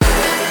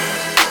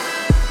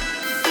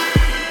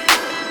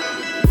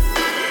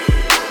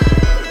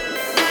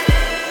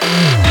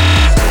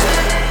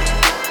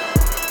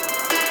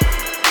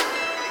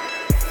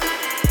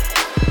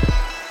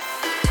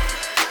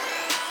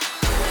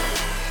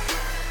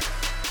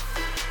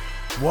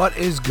What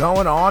is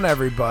going on,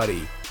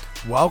 everybody?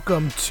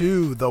 Welcome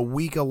to the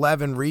Week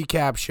 11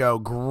 recap show.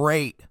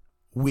 Great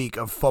week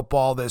of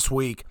football this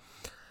week.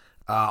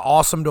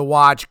 Awesome to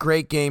watch.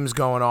 Great games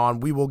going on.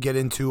 We will get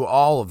into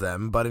all of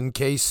them, but in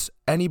case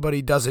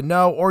anybody doesn't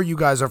know or you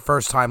guys are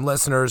first-time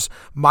listeners,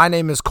 my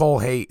name is Cole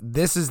Haight.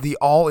 This is the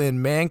All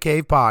In Man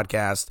Cave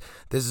podcast.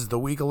 This is the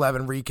Week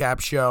 11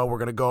 recap show. We're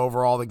going to go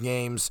over all the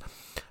games.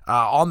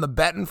 On the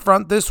betting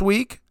front this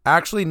week,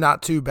 actually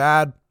not too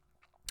bad.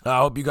 I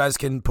hope you guys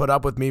can put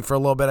up with me for a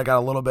little bit. I got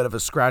a little bit of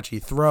a scratchy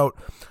throat,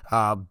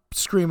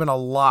 screaming a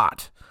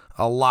lot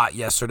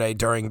yesterday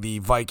during the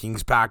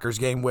Vikings-Packers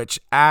game, which,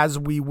 as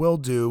we will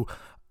do,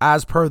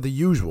 as per the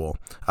usual,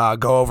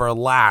 go over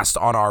last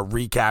on our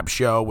recap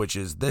show, which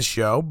is this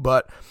show.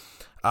 But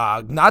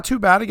not too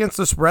bad against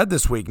the spread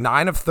this week.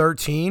 9 of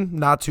 13,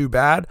 not too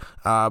bad,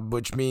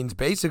 which means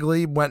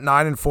basically went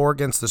 9-4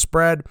 against the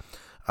spread.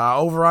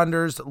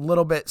 Over-unders, a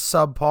little bit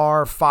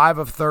subpar, 5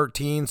 of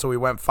 13, so we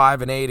went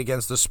 5-8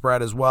 against the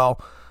spread as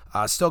well.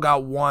 Still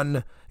got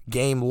one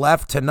game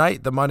left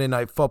tonight, the Monday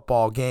Night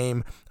Football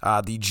game,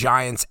 the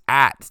Giants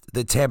at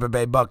the Tampa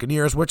Bay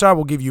Buccaneers, which I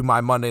will give you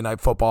my Monday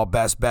Night Football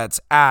best bets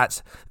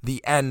at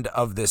the end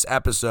of this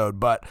episode.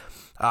 But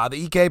the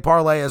EK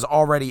parlay is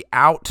already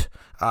out,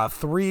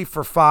 3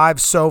 for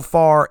 5 so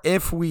far.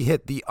 If we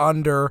hit the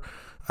under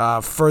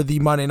for the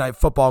Monday Night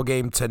Football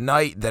game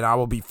tonight, then I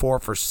will be 4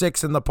 for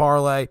 6 in the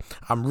parlay.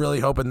 I'm really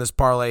hoping this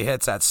parlay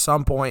hits at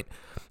some point.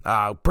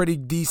 Pretty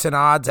decent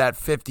odds at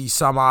 50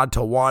 some odd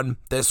to 1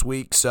 this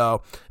week,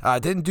 so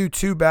didn't do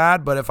too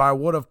bad, but if I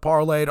would have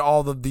parlayed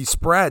all of the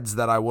spreads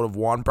that I would have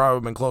won,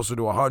 probably been closer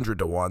to 100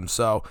 to 1.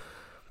 So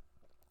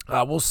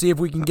we'll see if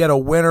we can get a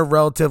winner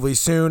relatively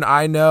soon.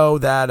 I know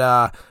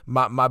that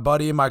my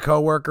buddy and my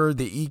coworker,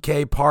 the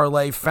EK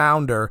Parlay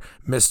founder,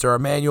 Mr.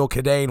 Emmanuel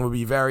Cadane, would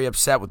be very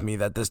upset with me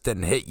that this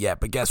didn't hit yet.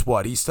 But guess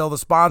what? He's still the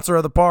sponsor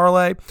of the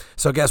parlay.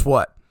 So guess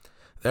what?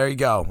 There you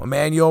go.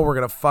 Emmanuel, we're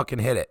going to fucking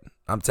hit it.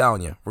 I'm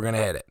telling you, we're going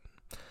to hit it.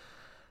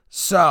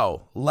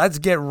 So let's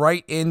get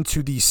right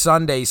into the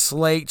Sunday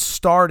slate,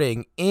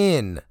 starting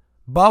in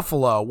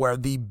Buffalo, where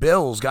the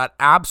Bills got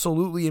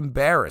absolutely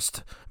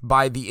embarrassed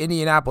by the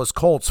Indianapolis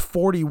Colts,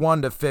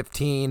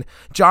 41-15.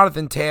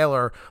 Jonathan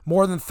Taylor,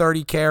 more than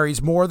 30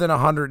 carries, more than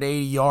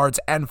 180 yards,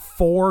 and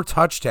 4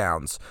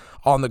 touchdowns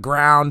on the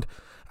ground.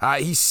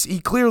 He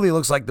clearly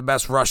looks like the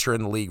best rusher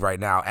in the league right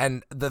now.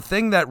 And the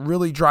thing that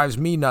really drives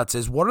me nuts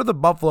is, what are the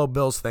Buffalo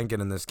Bills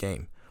thinking in this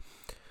game?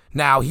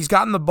 Now, he's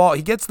gotten the ball.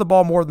 He gets the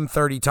ball more than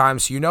 30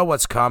 times, so you know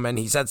what's coming.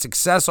 He's had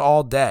success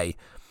all day.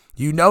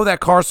 You know that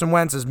Carson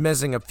Wentz is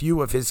missing a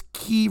few of his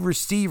key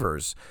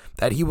receivers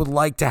that he would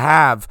like to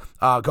have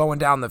going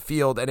down the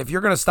field. And if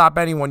you're going to stop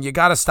anyone, you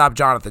got to stop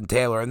Jonathan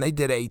Taylor. And they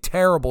did a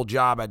terrible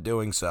job at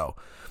doing so.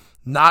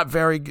 Not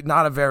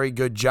a very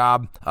good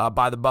job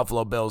by the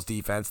Buffalo Bills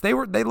defense. They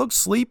looked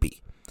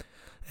sleepy.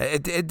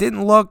 It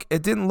didn't look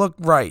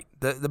right.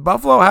 The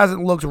Buffalo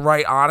hasn't looked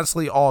right,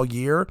 honestly, all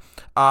year.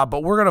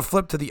 But we're going to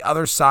flip to the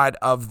other side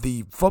of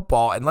the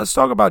football, and let's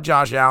talk about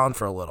Josh Allen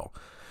for a little.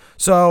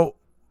 So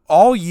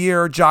all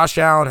year, Josh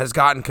Allen has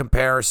gotten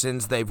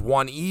comparisons. They've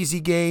won easy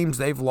games.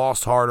 They've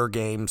lost harder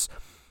games.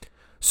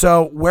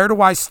 So where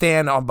do I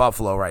stand on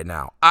Buffalo right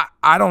now?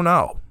 I don't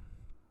know.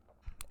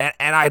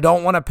 And I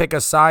don't want to pick a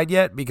side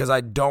yet because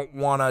I don't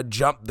want to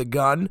jump the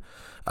gun.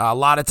 A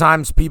lot of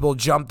times people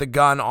jump the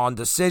gun on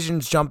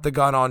decisions, jump the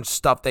gun on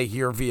stuff they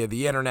hear via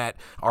the internet,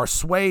 are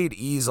swayed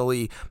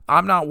easily.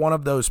 I'm not one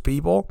of those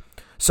people.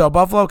 So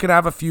Buffalo can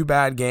have a few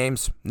bad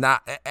games.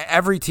 Not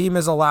every team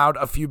is allowed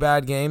a few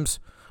bad games.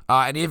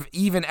 And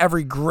even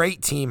every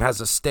great team has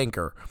a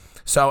stinker.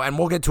 So, and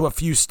we'll get to a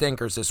few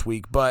stinkers this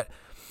week. But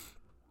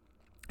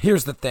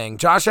here's the thing.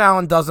 Josh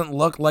Allen doesn't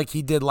look like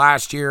he did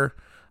last year.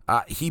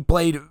 He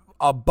played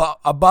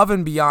above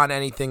and beyond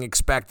anything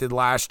expected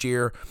last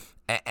year.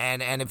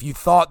 And if you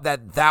thought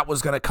that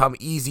was going to come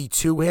easy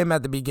to him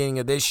at the beginning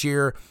of this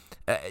year,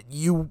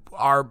 you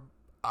are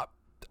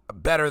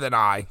better than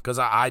I, because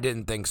I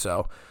didn't think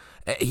so.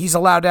 He's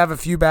allowed to have a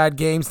few bad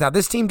games. Now,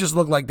 this team just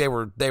looked like they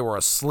were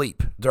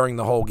asleep during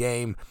the whole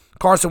game.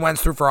 Carson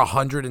Wentz threw for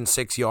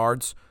 106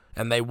 yards,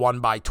 and they won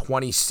by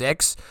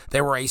 26.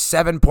 They were a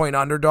 7-point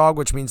underdog,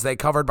 which means they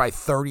covered by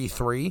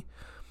 33.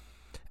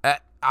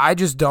 I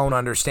just don't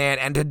understand.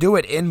 And to do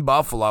it in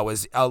Buffalo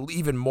is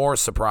even more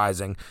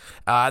surprising.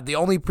 The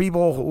only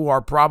people who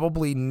are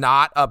probably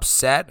not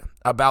upset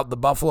about the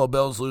Buffalo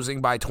Bills losing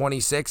by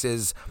 26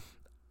 is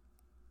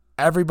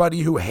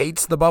everybody who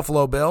hates the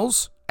Buffalo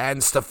Bills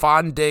and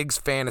Stephon Diggs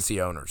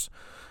fantasy owners,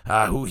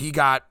 who he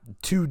got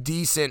 2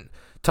 decent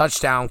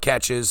touchdown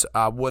catches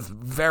with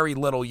very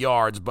little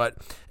yards. But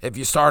if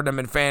you started him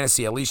in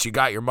fantasy, at least you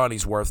got your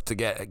money's worth to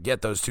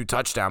get those 2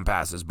 touchdown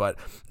passes. But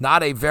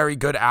not a very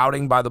good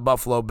outing by the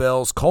Buffalo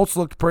Bills. Colts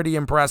looked pretty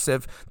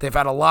impressive. They've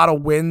had a lot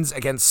of wins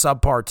against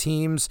subpar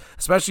teams,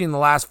 especially in the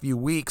last few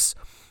weeks.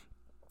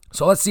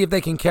 So let's see if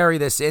they can carry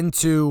this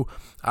into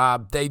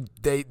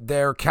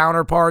their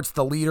counterparts.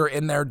 The leader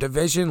in their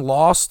division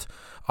lost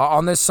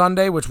on this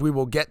Sunday, which we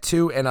will get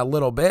to in a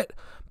little bit.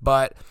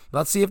 But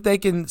let's see if they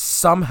can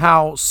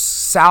somehow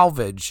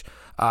salvage,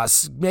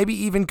 maybe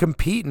even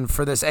competing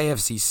for this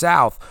AFC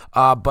South,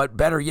 but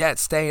better yet,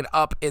 staying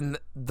up in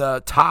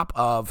the top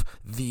of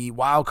the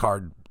wild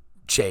card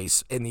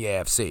chase in the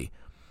AFC.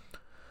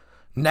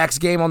 Next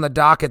game on the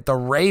docket, the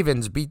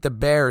Ravens beat the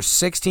Bears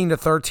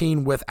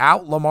 16-13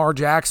 without Lamar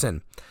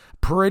Jackson.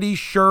 Pretty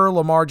sure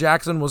Lamar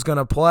Jackson was going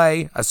to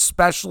play,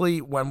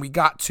 especially when we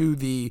got to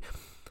the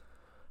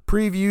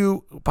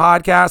preview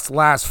podcast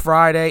last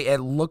Friday. It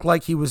looked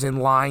like he was in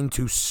line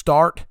to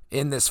start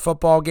in this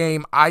football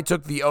game. I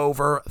took the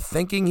over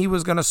thinking he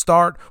was going to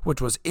start, which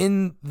was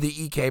in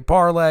the EK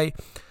parlay.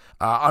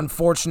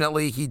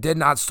 Unfortunately, he did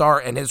not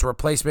start, and his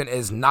replacement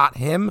is not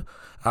him,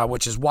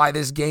 which is why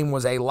this game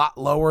was a lot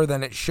lower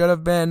than it should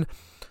have been.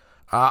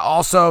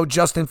 Also,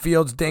 Justin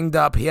Fields dinged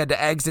up. He had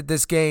to exit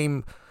this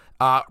game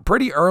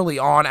pretty early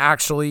on,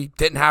 actually.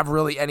 Didn't have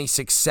really any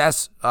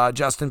success,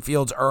 Justin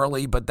Fields,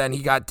 early, but then he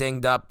got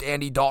dinged up.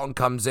 Andy Dalton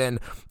comes in,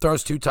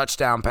 throws 2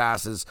 touchdown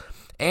passes.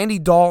 Andy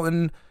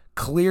Dalton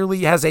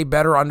clearly has a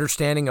better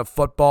understanding of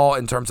football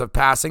in terms of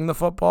passing the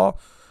football,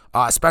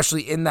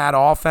 especially in that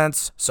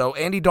offense. So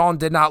Andy Dalton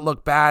did not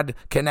look bad,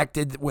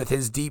 connected with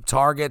his deep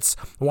targets,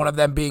 one of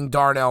them being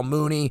Darnell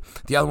Mooney,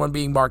 the other one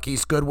being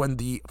Marquise Goodwin,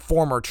 the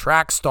former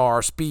track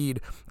star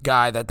speed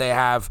guy that they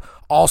have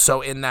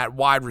also in that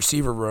wide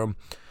receiver room.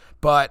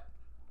 But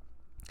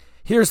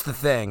here's the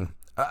thing.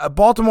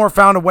 Baltimore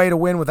found a way to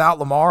win without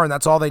Lamar, and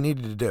that's all they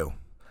needed to do.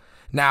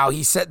 Now,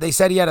 they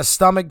said he had a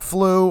stomach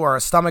flu or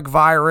a stomach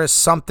virus,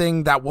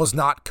 something that was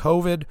not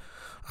COVID.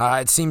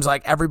 It seems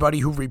like everybody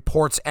who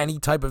reports any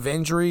type of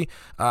injury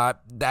that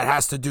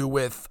has to do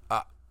with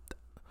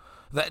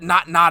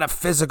not a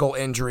physical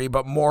injury,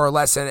 but more or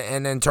less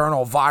an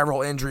internal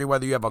viral injury,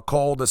 whether you have a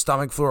cold, a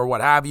stomach flu, or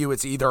what have you,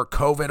 it's either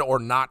COVID or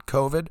not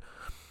COVID.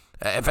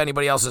 If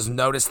anybody else has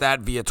noticed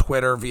that via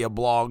Twitter, via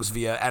blogs,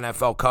 via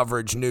NFL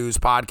coverage, news,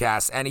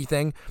 podcasts,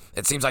 anything,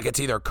 it seems like it's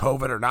either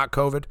COVID or not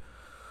COVID.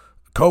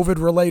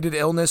 COVID-related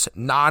illness,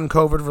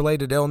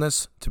 non-COVID-related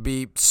illness, to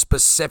be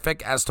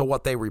specific as to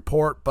what they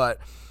report. But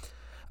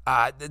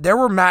there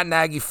were Matt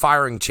Nagy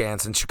firing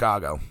chants in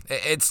Chicago.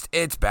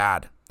 It's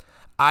bad.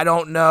 I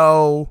don't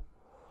know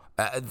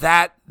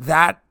that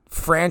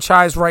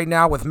franchise right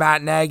now with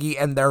Matt Nagy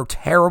and their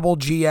terrible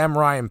GM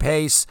Ryan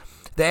Pace.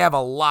 They have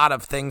a lot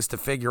of things to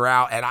figure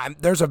out, and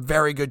there's a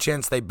very good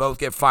chance they both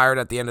get fired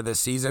at the end of this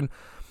season.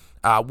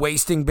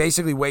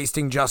 Basically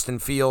wasting Justin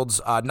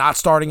Fields, not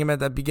starting him at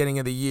the beginning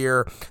of the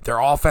year. Their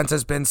offense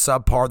has been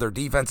subpar. Their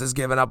defense has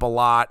given up a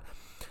lot.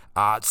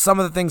 Some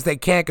of the things they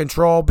can't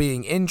control,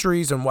 being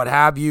injuries and what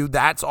have you,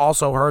 that's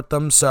also hurt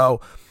them. So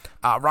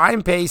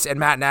Ryan Pace and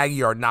Matt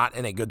Nagy are not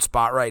in a good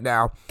spot right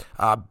now.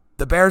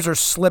 The Bears are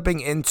slipping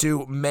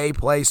into may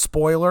play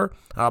spoiler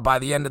by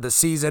the end of the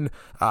season,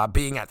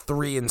 being at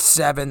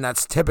 3-7.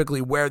 That's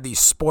typically where these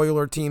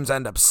spoiler teams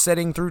end up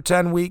sitting through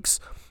 10 weeks.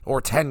 Or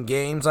 10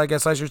 games, I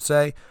guess I should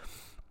say.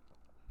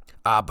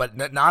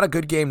 But not a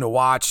good game to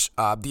watch.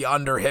 The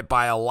under hit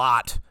by a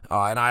lot.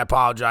 And I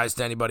apologize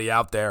to anybody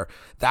out there.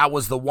 That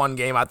was the one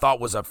game I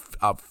thought was a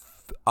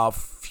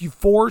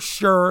for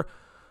sure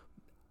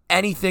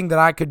anything that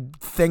I could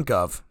think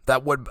of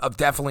that would have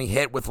definitely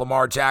hit with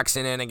Lamar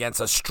Jackson in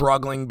against a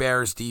struggling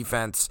Bears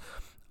defense.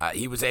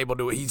 He's able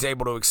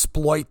to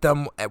exploit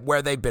them at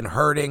where they've been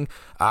hurting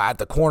at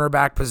the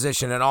cornerback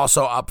position and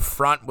also up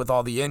front with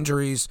all the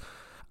injuries.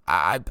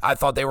 I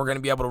thought they were going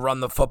to be able to run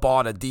the football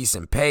at a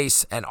decent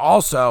pace, and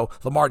also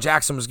Lamar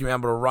Jackson was going to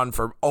be able to run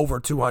for over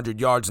 200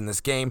 yards in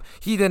this game.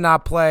 He did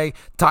not play.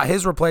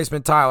 His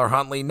replacement, Tyler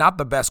Huntley, not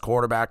the best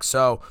quarterback,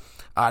 so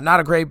not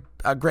a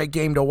great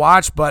game to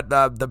watch, but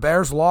the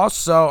Bears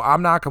lost, so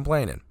I'm not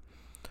complaining.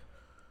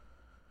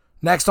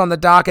 Next on the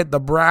docket, the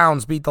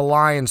Browns beat the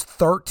Lions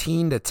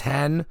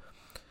 13-10.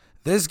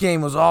 This game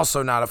was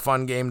also not a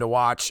fun game to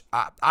watch.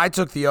 I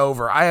took the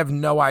over. I have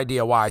no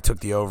idea why I took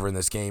the over in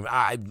this game.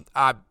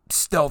 I'm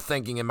still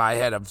thinking in my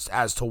head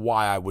as to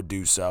why I would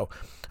do so.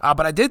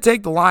 But I did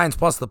take the Lions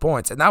plus the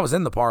points, and that was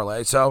in the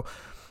parlay. So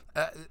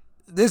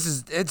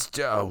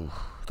the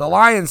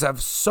Lions have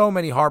so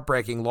many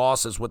heartbreaking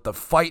losses with the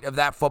fight of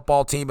that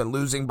football team and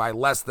losing by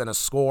less than a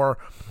score.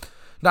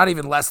 Not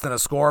even less than a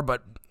score,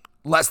 but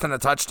less than a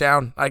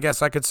touchdown, I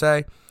guess I could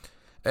say.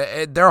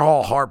 They're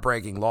all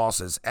heartbreaking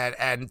losses.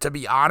 And to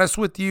be honest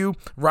with you,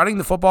 running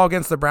the football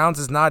against the Browns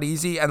is not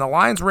easy. And the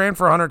Lions ran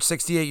for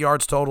 168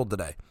 yards total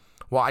today.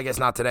 Well, I guess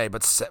not today,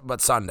 but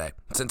Sunday,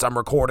 since I'm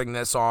recording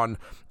this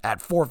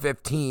at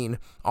 4:15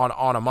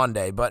 on a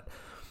Monday. But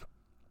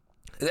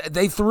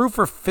they threw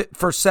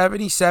for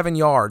 77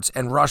 yards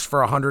and rushed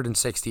for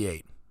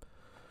 168.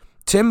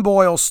 Tim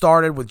Boyle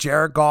started with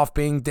Jared Goff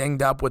being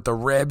dinged up with the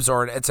ribs,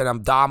 or it's an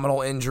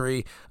abdominal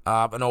injury,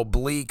 an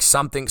oblique,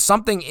 something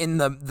in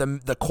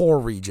the core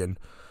region.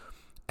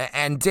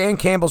 And Dan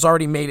Campbell's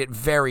already made it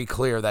very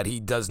clear that he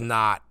does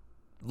not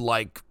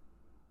like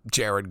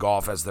Jared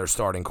Goff as their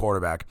starting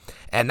quarterback.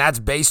 And that's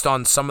based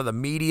on some of the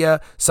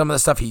media, some of the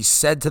stuff he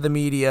said to the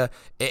media.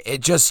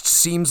 It just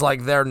seems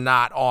like they're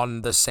not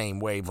on the same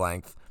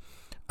wavelength.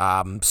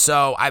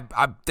 So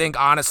I think,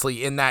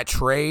 honestly, in that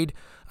trade,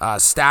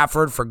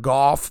 Stafford for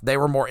Goff, they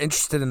were more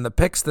interested in the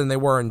picks than they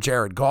were in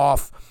Jared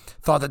Goff.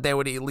 Thought that they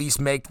would at least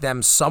make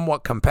them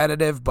somewhat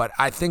competitive, but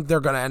I think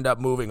they're going to end up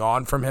moving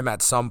on from him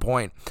at some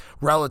point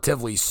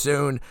relatively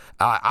soon.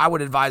 I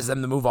would advise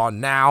them to move on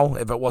now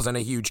if it wasn't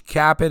a huge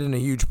cap hit and a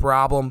huge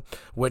problem,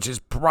 which is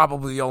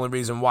probably the only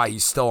reason why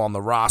he's still on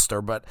the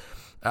roster. But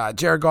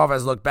Jared Goff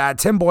has looked bad.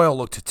 Tim Boyle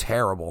looked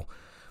terrible.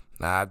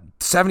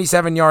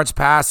 77 yards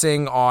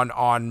passing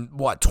on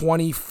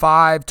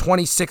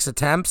 26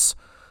 attempts.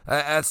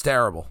 That's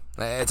terrible.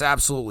 It's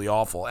absolutely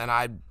awful.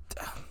 And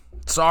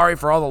sorry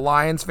for all the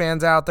Lions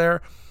fans out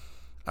there,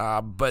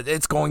 but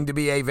it's going to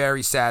be a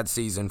very sad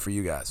season for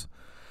you guys.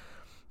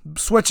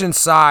 Switching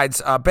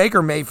sides,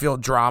 Baker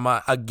Mayfield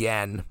drama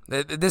again.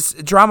 This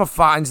drama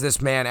finds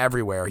this man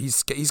everywhere.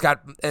 He's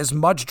got as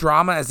much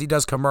drama as he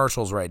does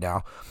commercials right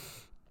now.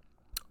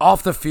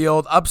 Off the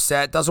field,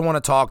 upset, doesn't want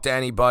to talk to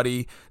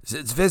anybody.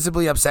 It's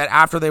visibly upset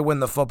after they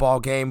win the football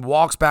game,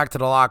 walks back to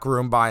the locker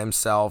room by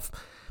himself.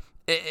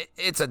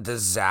 It's a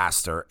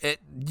disaster.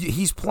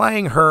 He's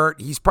playing hurt.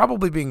 He's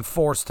probably being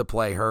forced to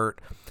play hurt.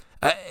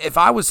 If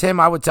I was him,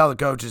 I would tell the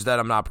coaches that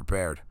I'm not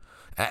prepared,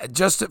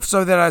 just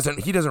so that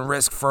he doesn't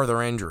risk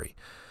further injury.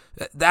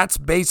 That's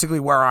basically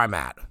where I'm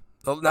at.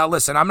 Now,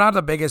 listen, I'm not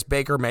the biggest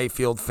Baker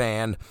Mayfield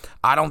fan.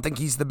 I don't think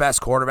he's the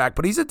best quarterback,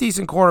 but he's a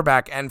decent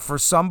quarterback. And for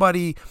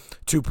somebody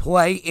to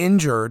play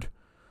injured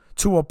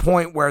to a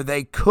point where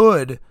they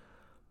could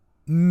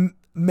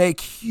make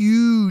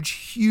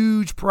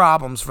huge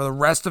problems for the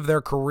rest of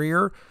their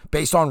career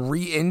based on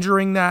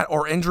re-injuring that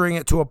or injuring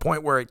it to a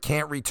point where it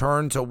can't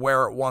return to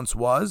where it once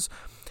was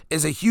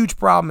is a huge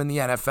problem in the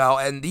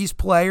NFL. And these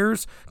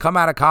players come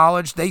out of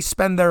college, they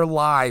spend their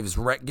lives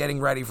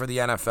getting ready for the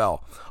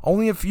NFL.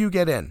 Only a few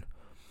get in.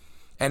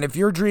 And if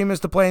your dream is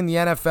to play in the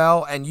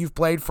NFL and you've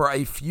played for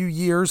a few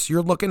years,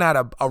 you're looking at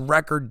a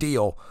record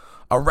deal,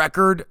 a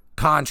record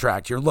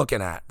contract you're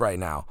looking at right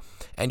now.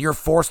 And you're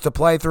forced to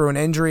play through an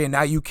injury and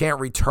now you can't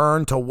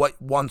return to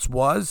what once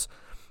was.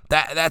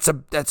 It's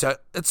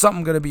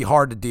something going to be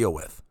hard to deal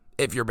with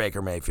if you're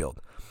Baker Mayfield.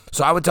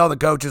 So I would tell the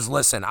coaches,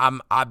 listen,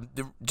 I'm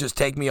just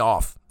take me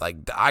off. Like,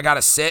 I got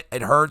to sit.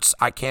 It hurts.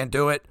 I can't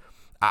do it.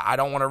 I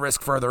don't want to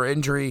risk further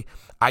injury.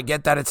 I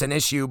get that it's an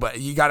issue, but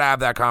you got to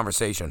have that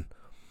conversation.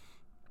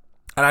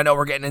 And I know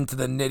we're getting into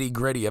the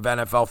nitty-gritty of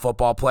NFL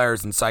football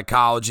players and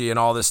psychology and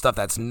all this stuff.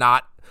 That's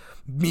not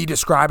me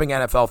describing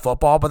NFL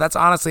football, but that's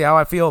honestly how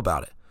I feel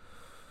about it.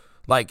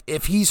 Like,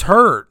 if he's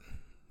hurt,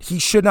 he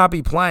should not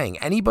be playing.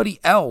 Anybody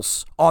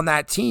else on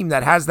that team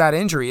that has that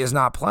injury is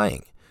not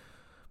playing.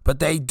 But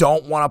they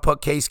don't want to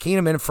put Case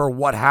Keenum in for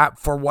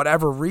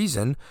whatever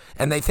reason,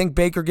 and they think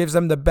Baker gives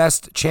them the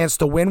best chance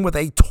to win with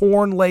a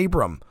torn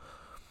labrum.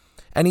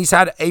 And he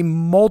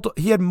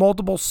had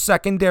multiple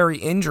secondary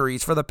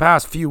injuries for the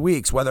past few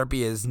weeks, whether it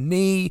be his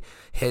knee,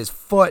 his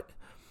foot.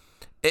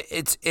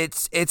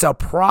 It's a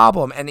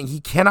problem, and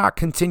he cannot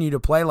continue to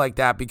play like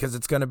that because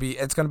it's going to be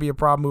a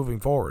problem moving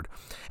forward.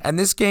 And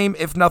this game,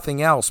 if nothing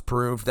else,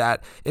 proved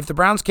that if the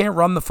Browns can't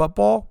run the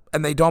football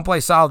and they don't play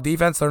solid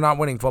defense, they're not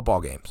winning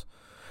football games.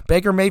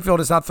 Baker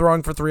Mayfield is not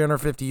throwing for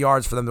 350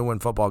 yards for them to win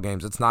football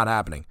games. It's not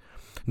happening.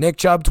 Nick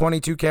Chubb,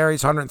 22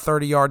 carries,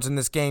 130 yards in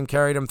this game,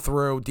 carried him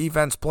through.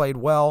 Defense played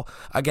well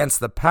against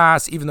the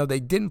pass, even though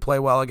they didn't play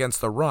well against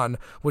the run,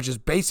 which is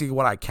basically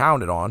what I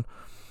counted on,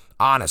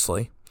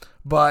 honestly.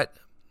 But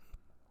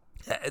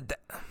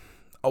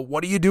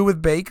what do you do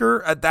with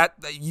Baker?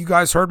 You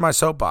guys heard my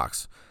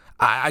soapbox.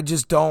 I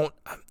just don't.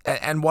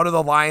 And what do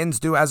the Lions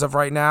do as of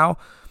right now?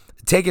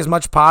 Take as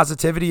much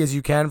positivity as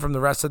you can from the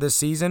rest of this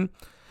season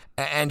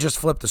and just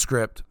flip the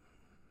script.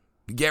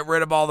 Get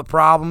rid of all the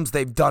problems.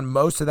 They've done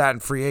most of that in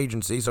free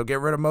agency, so get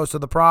rid of most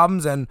of the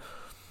problems and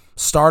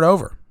start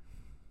over.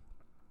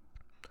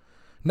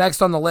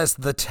 Next on the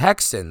list, the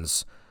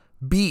Texans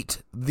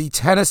beat the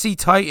Tennessee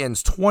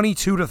Titans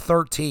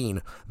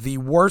 22-13. The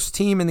worst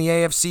team in the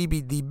AFC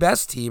beat the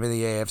best team in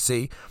the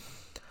AFC.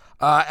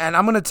 And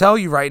I'm going to tell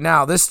you right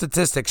now, this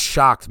statistic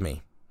shocked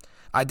me.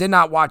 I did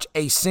not watch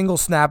a single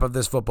snap of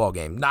this football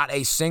game. Not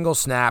a single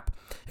snap.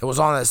 It was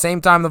on at the same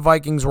time the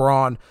Vikings were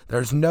on.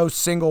 There's no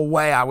single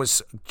way I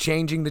was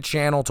changing the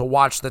channel to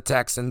watch the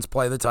Texans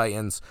play the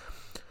Titans.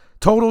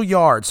 Total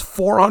yards,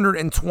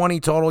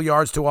 420 total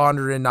yards to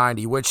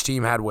 190. Which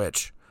team had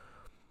which?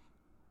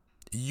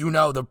 You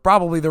know,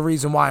 probably the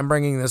reason why I'm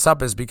bringing this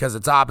up is because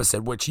it's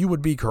opposite, which you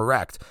would be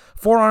correct.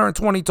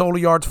 420 total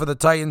yards for the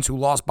Titans, who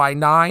lost by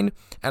 9,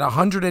 and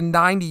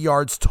 190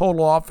 yards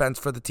total offense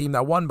for the team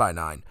that won by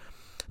 9.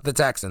 The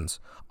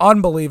Texans.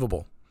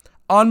 Unbelievable.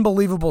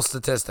 Unbelievable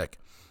statistic.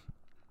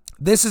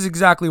 This is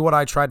exactly what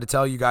I tried to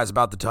tell you guys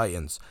about the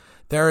Titans.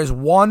 There is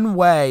one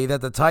way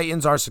that the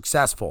Titans are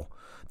successful.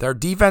 Their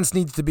defense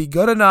needs to be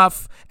good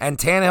enough, and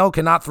Tannehill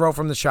cannot throw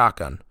from the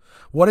shotgun.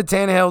 What did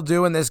Tannehill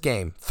do in this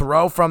game?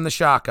 Throw from the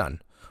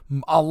shotgun.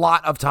 A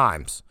lot of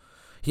times.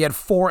 He had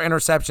 4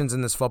 interceptions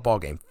in this football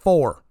game.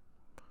 4.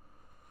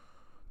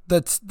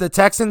 The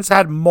Texans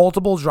had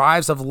multiple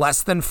drives of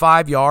less than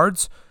 5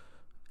 yards,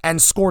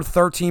 and scored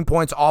 13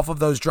 points off of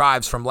those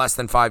drives from less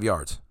than 5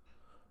 yards.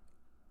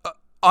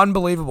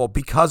 Unbelievable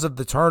because of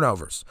the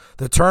turnovers.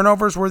 The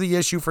turnovers were the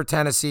issue for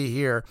Tennessee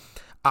here.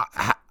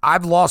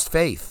 I've lost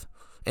faith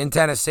in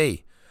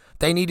Tennessee.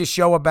 They need to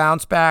show a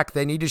bounce back.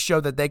 They need to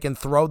show that they can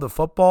throw the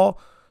football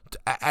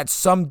at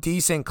some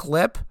decent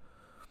clip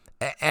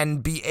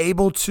and be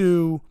able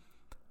to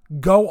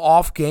go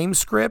off game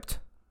script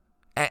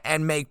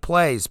and make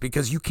plays,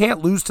 because you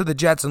can't lose to the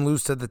Jets and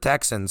lose to the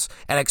Texans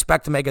and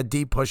expect to make a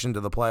deep push into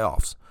the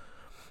playoffs.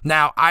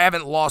 Now, I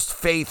haven't lost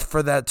faith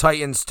for the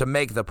Titans to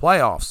make the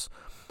playoffs,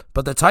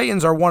 but the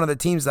Titans are one of the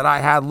teams that I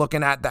had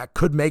looking at that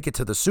could make it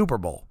to the Super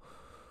Bowl.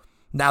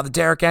 Now, the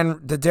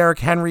Derrick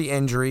Henry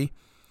injury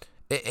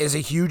is a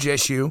huge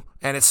issue,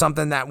 and it's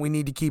something that we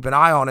need to keep an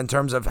eye on in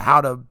terms of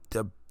how to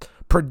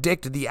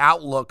predict the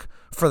outlook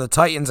for the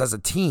Titans as a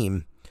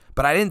team.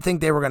 But I didn't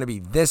think they were going to be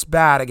this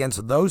bad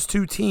against those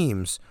two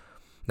teams.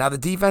 Now, the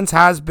defense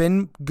has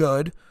been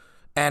good,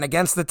 and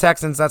against the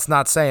Texans, that's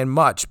not saying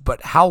much.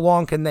 But how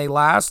long can they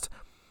last?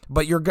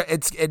 But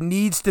it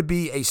needs to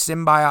be a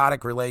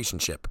symbiotic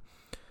relationship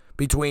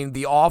between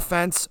the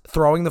offense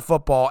throwing the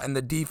football and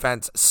the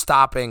defense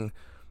stopping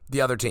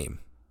the other team.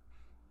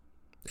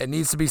 It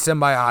needs to be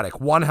symbiotic.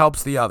 One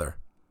helps the other.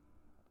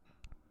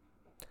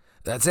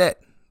 That's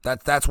it.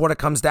 That's what it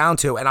comes down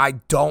to, and I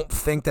don't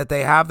think that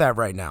they have that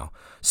right now.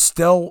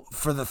 Still,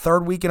 for the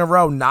third week in a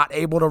row, not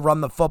able to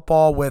run the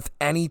football with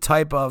any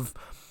type of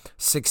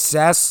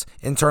success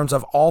in terms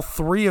of all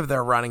three of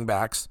their running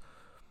backs.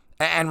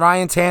 And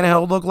Ryan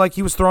Tannehill looked like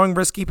he was throwing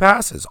risky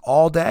passes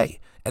all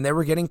day, and they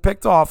were getting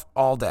picked off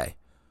all day.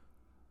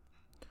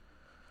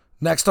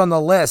 Next on the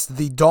list,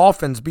 the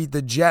Dolphins beat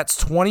the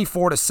Jets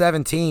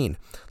 24-17.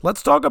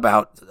 Let's talk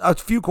about a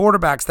few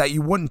quarterbacks that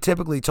you wouldn't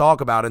typically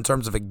talk about in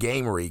terms of a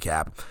game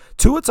recap.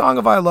 Tua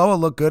Tagovailoa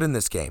looked good in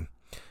this game.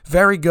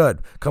 Very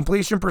good.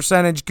 Completion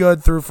percentage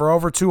good, threw for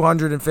over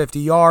 250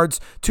 yards,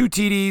 2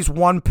 TDs,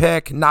 1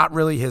 pick, not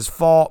really his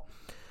fault.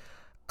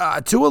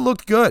 Tua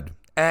looked good.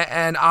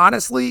 And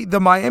honestly, the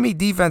Miami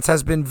defense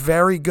has been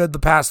very good the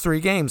past 3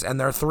 games, and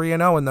they're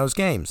 3-0 in those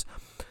games.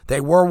 They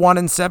were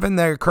 1-7.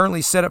 They're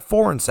currently set at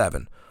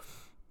 4-7.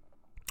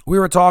 We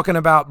were talking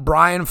about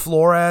Brian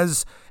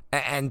Flores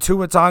and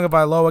Tua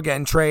Tagovailoa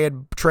getting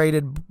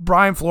traded.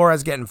 Brian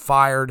Flores getting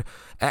fired,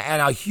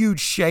 and a huge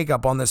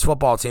shakeup on this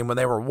football team when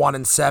they were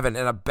 1-7 and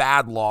a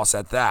bad loss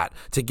at that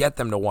to get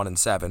them to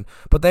 1-7.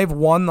 But they've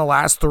won the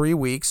last 3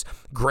 weeks.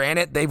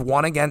 Granted, they've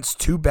won against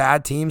 2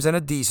 bad teams and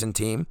a decent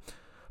team,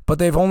 but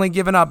they've only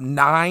given up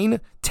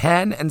 9,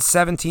 10, and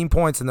 17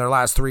 points in their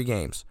last 3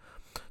 games.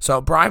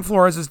 So Brian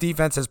Flores'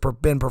 defense has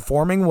been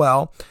performing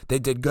well. They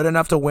did good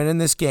enough to win in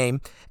this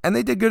game, and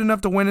they did good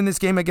enough to win in this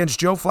game against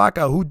Joe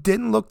Flacco, who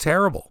didn't look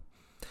terrible.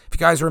 If you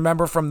guys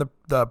remember from the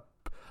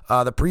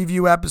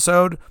preview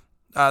episode,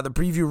 the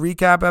preview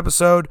recap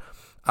episode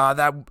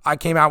that I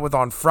came out with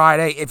on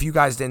Friday, if you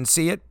guys didn't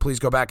see it, please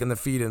go back in the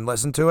feed and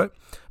listen to it.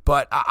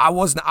 But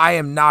I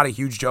am not a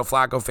huge Joe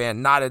Flacco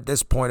fan, not at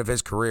this point of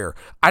his career.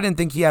 I didn't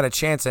think he had a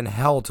chance in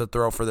hell to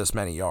throw for this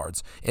many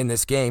yards in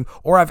this game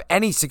or have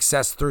any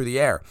success through the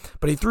air.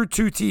 But he threw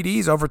 2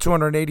 TDs, over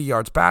 280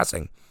 yards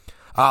passing.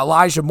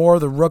 Elijah Moore,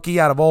 the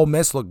rookie out of Ole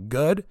Miss, looked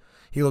good.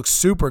 He looked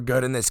super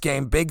good in this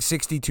game. Big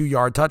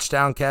 62-yard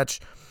touchdown catch.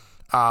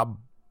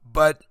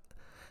 But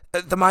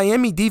the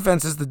Miami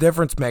defense is the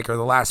difference maker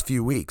the last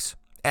few weeks.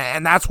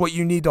 And that's what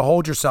you need to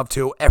hold yourself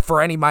to for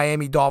any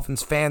Miami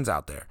Dolphins fans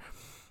out there.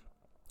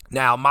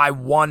 Now, my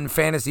one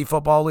fantasy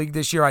football league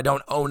this year, I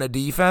don't own a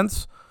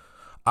defense.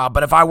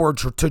 But if I were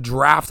to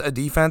draft a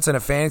defense in a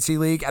fantasy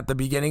league at the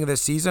beginning of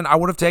this season, I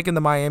would have taken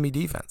the Miami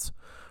defense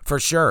for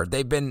sure.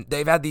 They've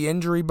had the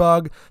injury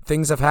bug.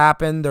 Things have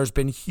happened. There's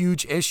been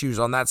huge issues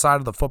on that side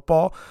of the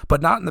football,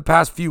 but not in the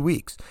past few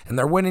weeks. And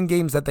they're winning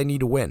games that they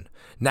need to win.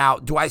 Now,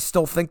 do I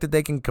still think that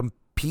they can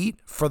compete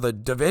for the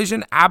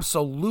division?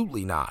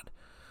 Absolutely not.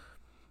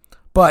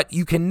 But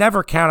you can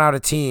never count out a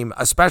team,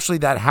 especially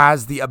that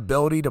has the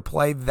ability to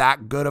play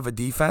that good of a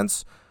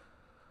defense,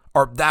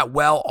 or that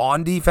well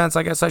on defense,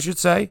 I guess I should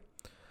say.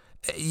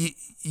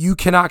 You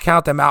cannot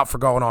count them out for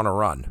going on a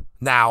run.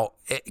 Now,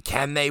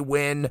 can they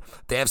win?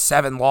 They have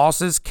 7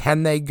 losses.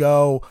 Can they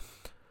go,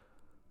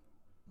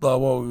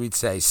 what would we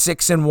say,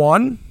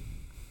 6-1?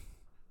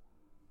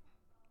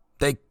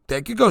 They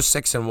could go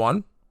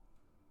 6-1.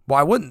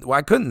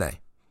 Why couldn't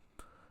they?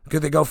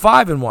 Could they go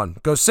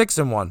 5-1? Go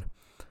 6-1?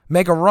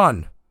 Make a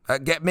run,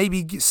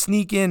 maybe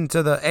sneak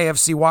into the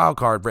AFC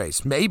wildcard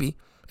race. Maybe.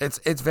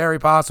 It's very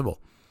possible.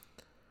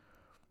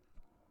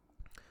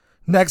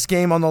 Next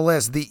game on the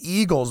list, the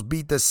Eagles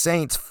beat the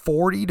Saints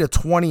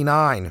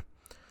 40-29.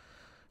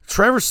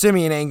 Trevor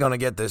Siemian ain't going to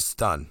get this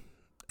done.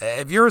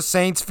 If you're a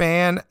Saints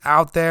fan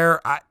out there,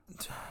 I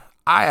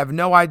have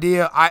no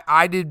idea.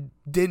 I didn't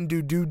do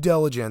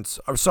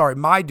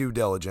my due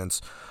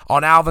diligence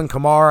on Alvin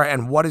Kamara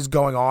and what is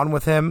going on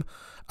with him.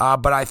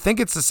 But I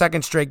think it's the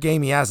second straight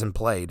game he hasn't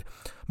played.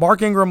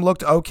 Mark Ingram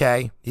looked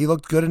okay. He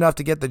looked good enough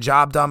to get the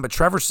job done, but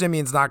Trevor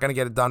Siemian's not going to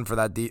get it done for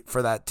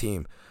that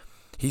team.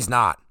 He's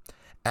not.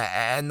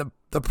 And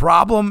The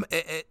problem,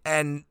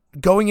 and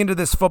going into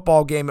this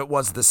football game, it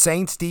was the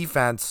Saints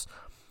defense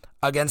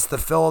against the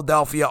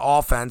Philadelphia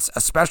offense,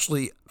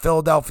 especially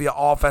Philadelphia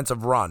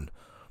offensive run.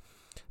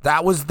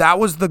 That was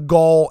the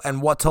goal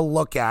and what to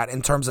look at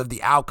in terms of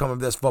the outcome of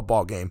this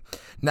football game.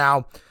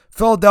 Now,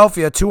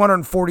 Philadelphia,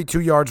 242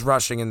 yards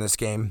rushing in this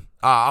game,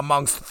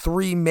 amongst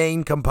three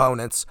main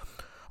components.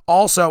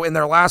 Also, in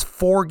their last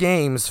 4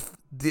 games,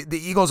 the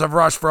Eagles have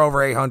rushed for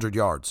over 800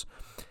 yards.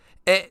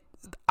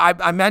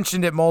 I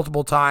mentioned it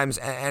multiple times,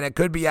 and it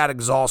could be at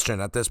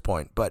exhaustion at this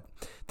point, but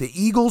the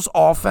Eagles'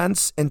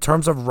 offense, in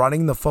terms of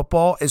running the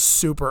football, is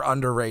super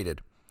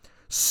underrated.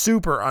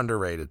 Super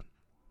underrated.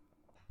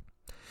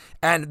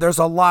 And there's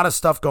a lot of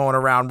stuff going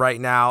around right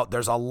now.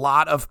 There's a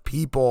lot of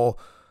people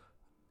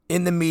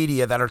in the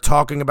media that are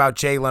talking about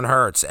Jalen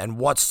Hurts and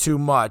what's too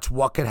much,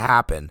 what could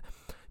happen.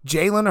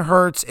 Jalen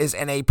Hurts is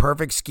in a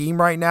perfect scheme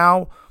right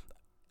now,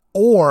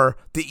 or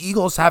the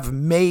Eagles have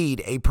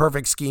made a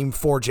perfect scheme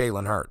for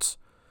Jalen Hurts.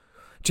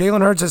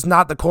 Jalen Hurts is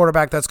not the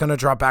quarterback that's going to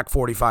drop back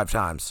 45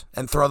 times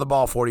and throw the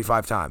ball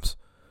 45 times.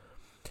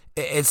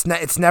 It's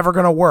never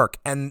going to work.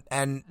 And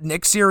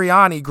Nick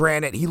Sirianni,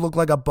 granted, he looked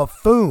like a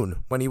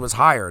buffoon when he was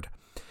hired.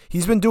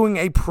 He's been doing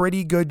a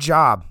pretty good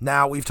job.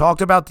 Now, we've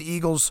talked about the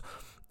Eagles'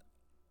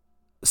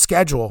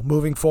 schedule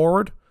moving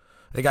forward.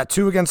 They got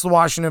 2 against the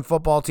Washington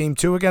football team,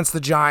 2 against the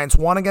Giants,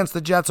 1 against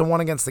the Jets, and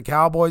 1 against the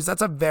Cowboys.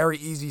 That's a very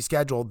easy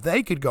schedule.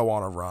 They could go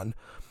on a run.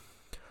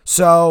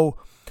 So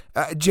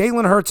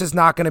Jalen Hurts is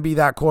not going to be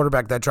that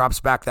quarterback that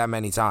drops back that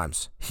many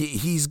times.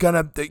 He's going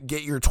to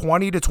get your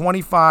 20 to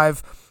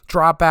 25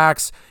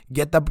 dropbacks,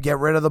 get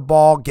rid of the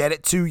ball, get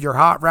it to your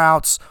hot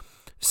routes,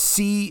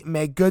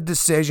 make good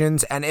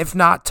decisions, and if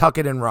not, tuck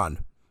it and run.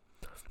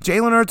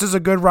 Jalen Hurts is a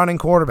good running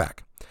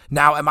quarterback.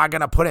 Now, am I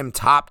going to put him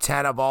top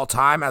 10 of all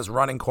time as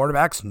running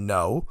quarterbacks?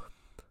 No.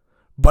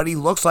 But he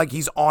looks like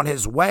he's on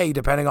his way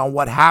depending on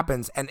what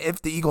happens and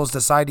if the Eagles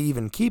decide to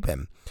even keep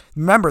him.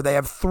 Remember, they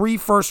have 3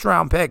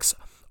 first-round picks,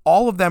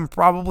 all of them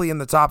probably in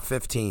the top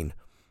 15.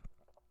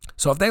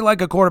 So if they like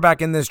a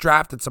quarterback in this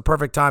draft, it's a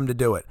perfect time to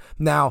do it.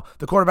 Now,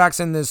 the quarterbacks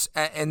in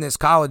this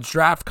college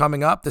draft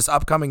coming up, this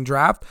upcoming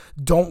draft,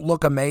 don't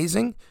look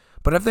amazing.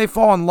 But if they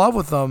fall in love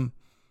with them,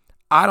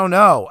 I don't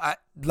know.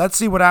 Let's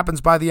see what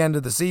happens by the end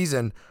of the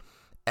season.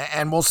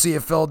 And we'll see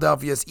if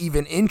Philadelphia is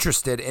even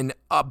interested in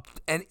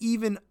and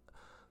even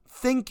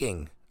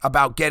thinking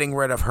about getting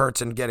rid of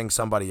Hurts and getting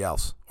somebody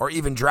else, or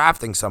even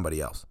drafting somebody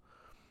else.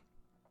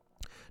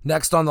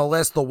 Next on the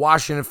list, the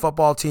Washington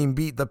football team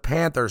beat the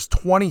Panthers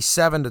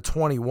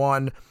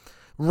 27-21.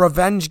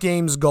 Revenge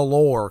games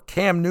galore.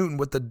 Cam Newton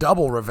with the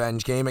double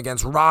revenge game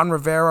against Ron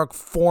Rivera,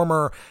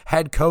 former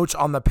head coach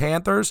on the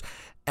Panthers,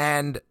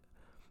 and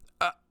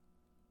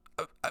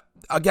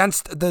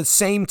against the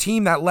same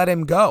team that let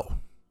him go.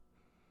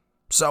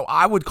 So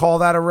I would call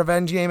that a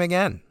revenge game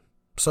again.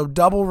 So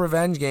double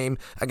revenge game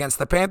against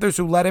the Panthers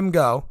who let him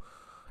go,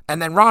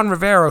 and then Ron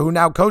Rivera, who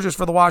now coaches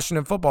for the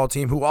Washington football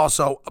team, who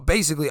also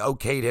basically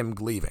okayed him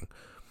leaving.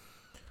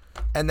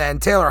 And then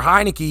Taylor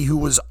Heineke, who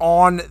was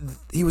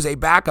a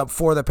backup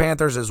for the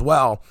Panthers as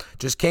well,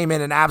 just came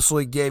in and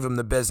absolutely gave him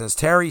the business.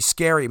 Terry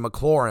Scary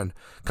McLaurin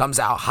comes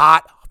out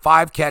hot,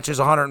 5 catches,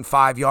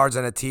 105 yards,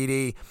 and a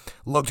TD.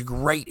 Looked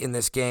great in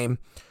this game.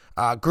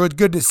 Good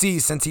to see,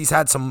 since he's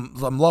had some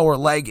lower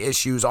leg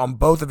issues on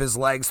both of his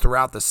legs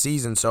throughout the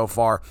season so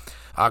far.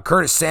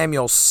 Curtis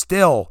Samuel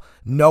still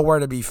nowhere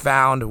to be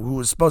found, who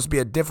was supposed to be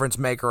a difference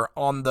maker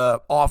on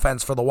the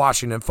offense for the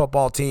Washington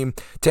football team.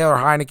 Taylor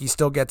Heineke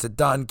still gets it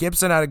done.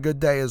 Gibson had a good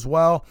day as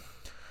well.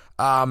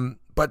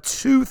 But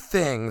 2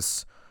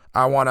 things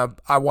I want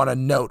to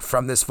note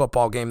from this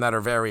football game that are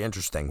very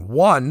interesting.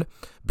 One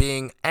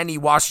being any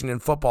Washington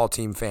football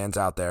team fans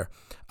out there.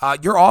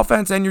 Your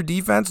offense and your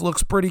defense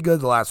looks pretty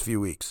good the last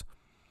few weeks.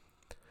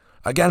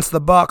 Against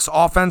the Bucs,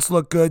 offense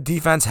looked good.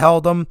 Defense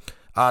held them.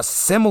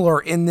 Similar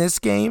in this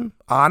game,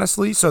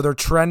 honestly. So they're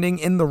trending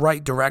in the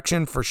right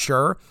direction for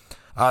sure.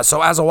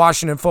 So as a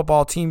Washington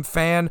football team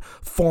fan,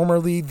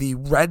 formerly the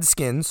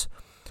Redskins,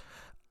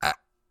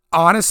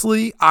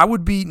 honestly, I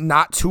would be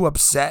not too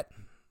upset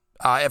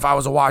if I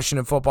was a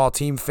Washington football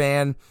team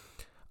fan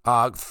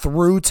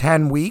through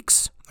 10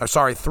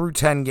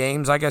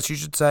 games, I guess you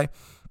should say.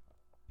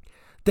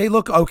 They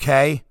look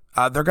okay.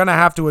 They're going to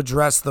have to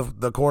address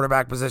the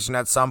quarterback position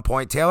at some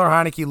point. Taylor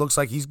Heineke looks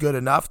like he's good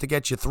enough to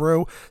get you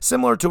through,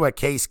 similar to a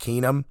Case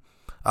Keenum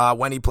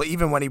when he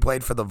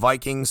played for the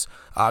Vikings.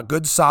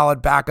 Good,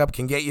 solid backup,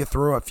 can get you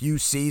through a few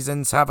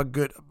seasons, have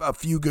a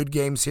few good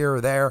games here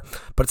or there,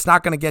 but it's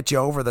not going to get you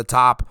over the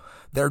top.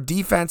 Their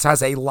defense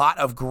has a lot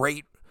of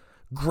great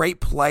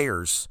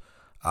players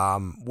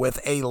with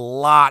a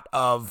lot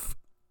of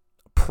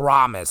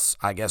promise,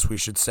 I guess we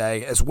should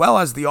say, as well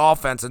as the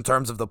offense in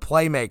terms of the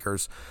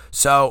playmakers.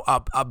 So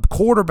a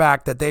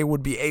quarterback that they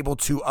would be able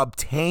to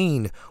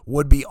obtain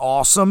would be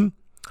awesome.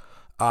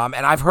 And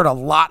I've heard a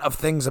lot of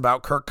things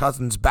about Kirk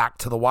Cousins back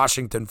to the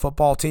Washington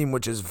football team,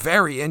 which is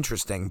very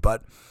interesting,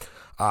 but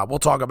we'll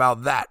talk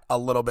about that a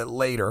little bit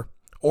later,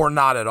 or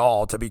not at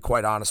all, to be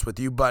quite honest with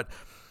you. But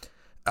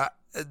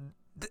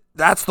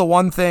That's the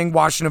one thing,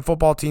 Washington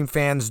football team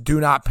fans, do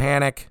not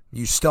panic.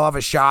 You still have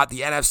a shot.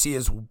 The NFC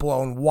is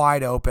blown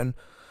wide open.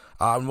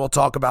 And we'll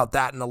talk about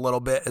that in a little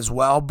bit as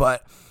well.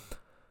 But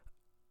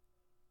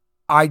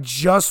I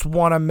just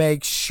want to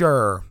make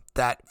sure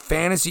that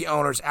fantasy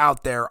owners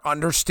out there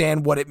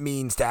understand what it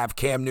means to have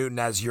Cam Newton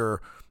as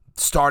your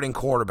starting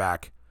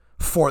quarterback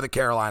for the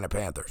Carolina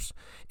Panthers.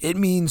 It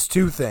means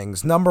two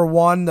things. Number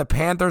one, the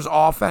Panthers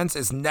offense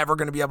is never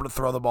going to be able to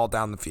throw the ball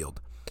down the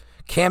field.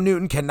 Cam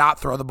Newton cannot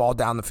throw the ball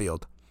down the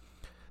field.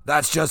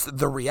 That's just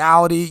the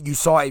reality. You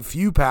saw a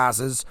few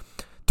passes,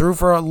 threw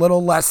for a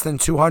little less than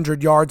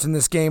 200 yards in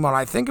this game on,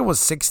 I think it was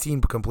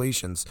 16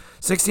 completions.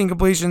 16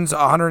 completions,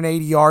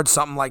 180 yards,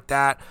 something like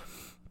that.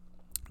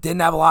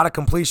 Didn't have a lot of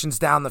completions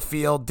down the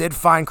field. Did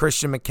find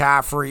Christian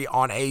McCaffrey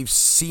on a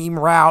seam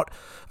route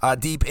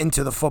deep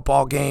into the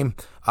football game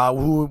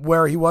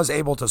where he was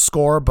able to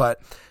score.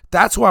 But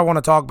that's who I want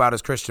to talk about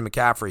is Christian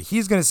McCaffrey.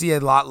 He's going to see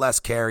a lot less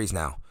carries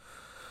now.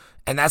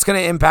 And that's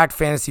going to impact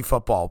fantasy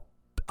football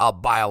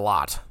by a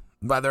lot,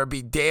 whether it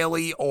be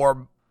daily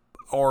or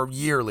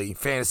yearly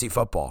fantasy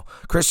football.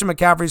 Christian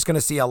McCaffrey is going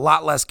to see a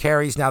lot less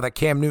carries now that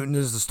Cam Newton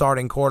is the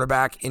starting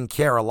quarterback in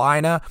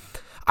Carolina.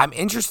 I'm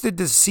interested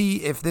to see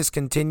if this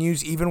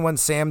continues even when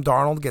Sam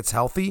Darnold gets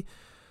healthy,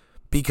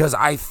 because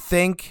I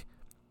think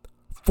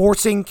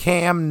forcing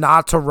Cam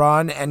not to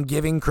run and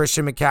giving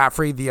Christian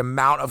McCaffrey the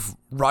amount of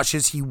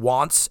rushes he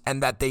wants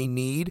and that they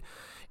need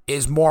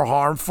is more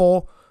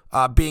harmful.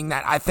 Being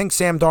that I think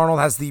Sam Darnold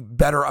has the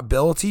better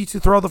ability to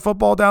throw the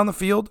football down the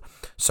field.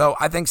 So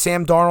I think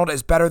Sam Darnold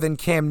is better than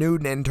Cam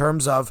Newton in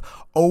terms of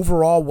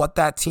overall what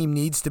that team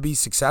needs to be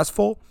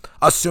successful,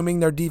 assuming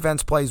their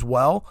defense plays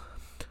well.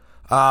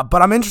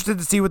 But I'm interested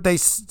to see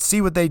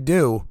what they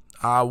do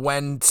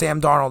when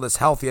Sam Darnold is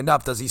healthy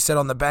enough. Does he sit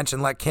on the bench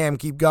and let Cam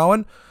keep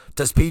going?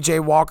 Does P.J.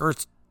 Walker,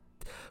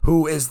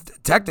 who is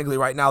technically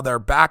right now their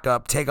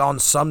backup, take on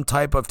some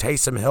type of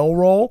Taysom Hill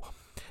role?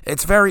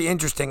 It's very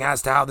interesting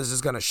as to how this is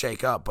going to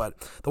shake up. But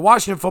the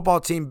Washington football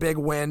team, big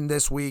win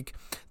this week.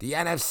 The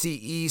NFC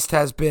East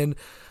has been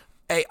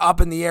up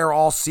in the air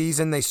all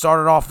season. They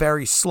started off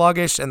very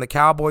sluggish, and the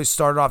Cowboys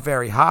started off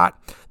very hot.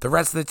 The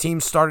rest of the team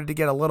started to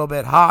get a little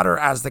bit hotter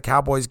as the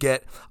Cowboys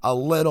get a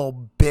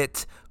little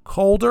bit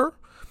colder.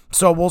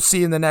 So we'll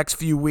see in the next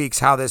few weeks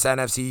how this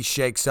NFC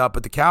shakes up.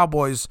 But the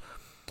Cowboys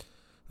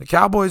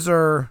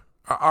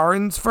are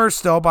in first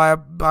still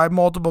by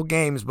multiple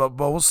games, but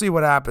we'll see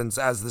what happens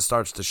as this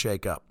starts to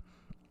shake up.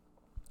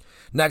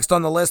 Next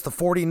on the list, the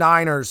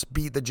 49ers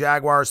beat the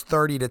Jaguars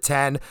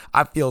 30-10.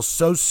 I feel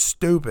so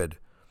stupid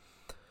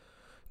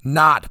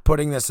not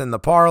putting this in the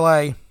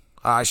parlay.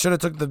 I should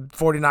have took the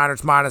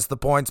 49ers minus the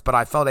points, but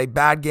I felt a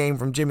bad game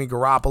from Jimmy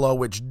Garoppolo,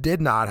 which did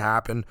not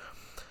happen.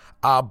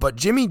 But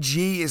Jimmy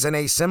G is in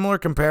a similar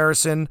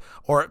comparison,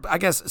 or I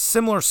guess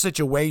similar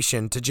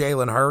situation to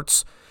Jalen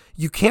Hurts.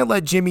 You can't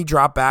let Jimmy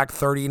drop back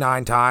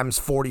 39 times,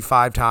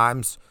 45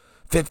 times,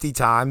 50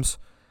 times.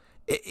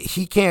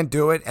 He can't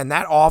do it. And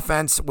that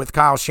offense with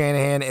Kyle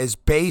Shanahan is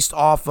based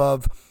off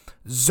of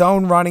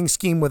zone running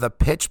scheme with a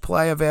pitch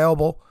play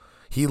available.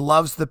 He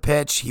loves the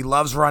pitch. He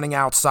loves running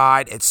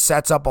outside. It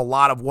sets up a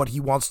lot of what he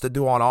wants to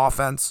do on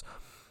offense.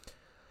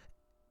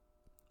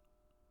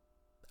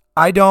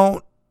 I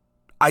don't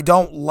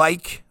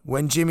like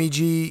when Jimmy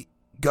G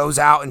goes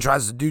out and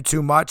tries to do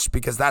too much,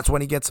 because that's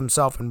when he gets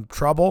himself in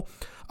trouble.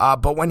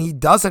 But when he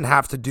doesn't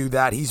have to do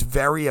that, he's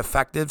very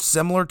effective,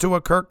 similar to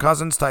a Kirk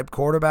Cousins type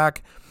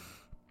quarterback.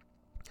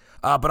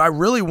 But I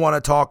really want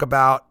to talk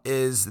about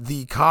is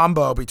the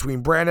combo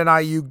between Brandon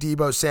Ayuk,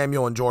 Deebo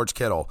Samuel, and George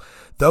Kittle.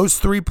 Those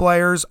three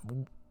players,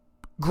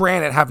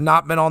 granted, have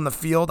not been on the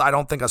field, I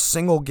don't think, a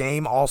single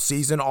game all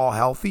season, all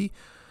healthy.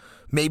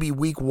 Maybe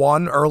week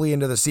one early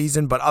into the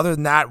season. But other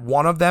than that,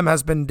 one of them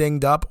has been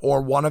dinged up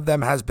or one of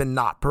them has been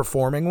not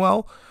performing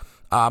well.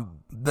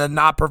 The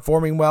not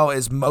performing well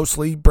is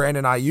mostly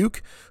Brandon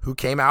Ayuk, who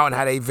came out and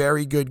had a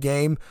very good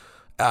game.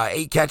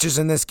 8 catches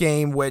in this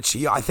game, which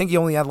I think he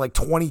only had like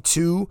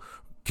 22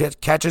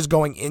 catches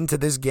going into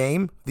this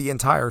game the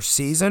entire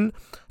season.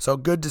 So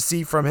good to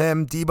see from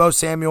him. Deebo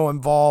Samuel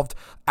involved,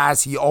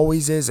 as he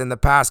always is in the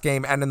pass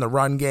game and in the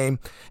run game.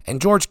 And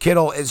George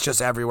Kittle is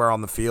just everywhere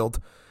on the field.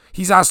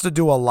 He's asked to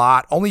do a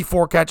lot. Only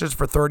 4 catches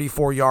for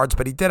 34 yards,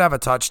 but he did have a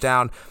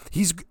touchdown.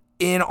 He's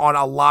in on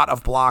a lot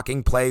of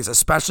blocking plays,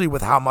 especially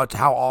with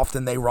how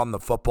often they run the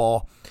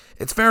football.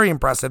 It's very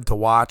impressive to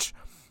watch.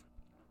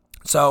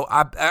 So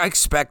I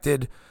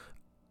expected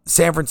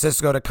San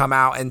Francisco to come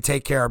out and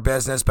take care of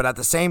business, but at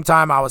the same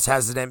time I was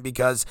hesitant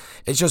because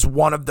it's just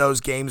one of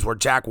those games where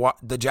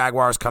the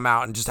Jaguars come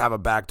out and just have a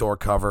backdoor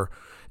cover.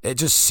 It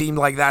just seemed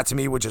like that to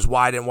me, which is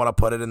why I didn't want to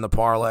put it in the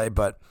parlay.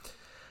 But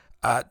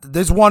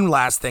there's one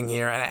last thing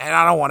here, and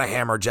I don't want to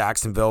hammer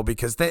Jacksonville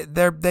because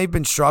they've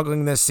been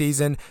struggling this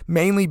season,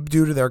 mainly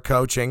due to their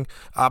coaching.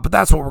 But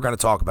that's what we're going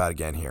to talk about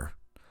again here.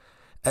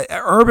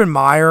 Urban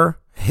Meyer,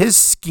 his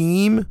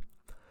scheme,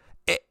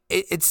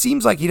 it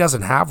seems like he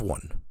doesn't have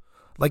one.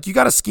 Like, you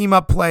got to scheme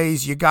up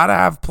plays. You got to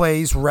have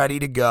plays ready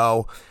to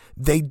go.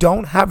 They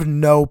don't have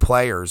no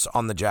players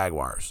on the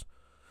Jaguars.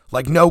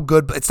 Like no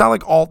good. It's not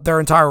like all their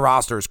entire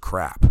roster is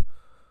crap.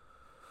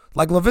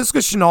 Like Laviska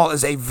Shenault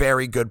is a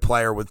very good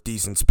player with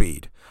decent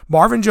speed.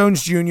 Marvin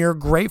Jones Jr.,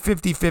 great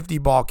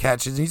 50-50 ball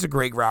catches. He's a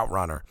great route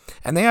runner.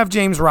 And they have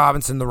James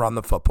Robinson to run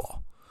the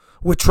football.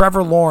 With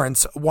Trevor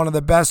Lawrence, one of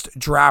the best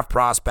draft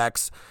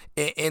prospects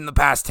in the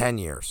past 10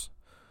 years.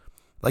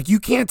 Like, you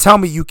can't tell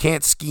me you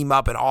can't scheme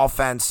up an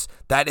offense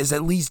that is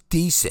at least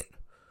decent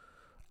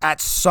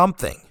at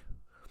something.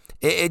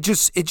 It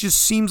just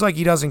seems like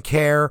he doesn't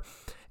care.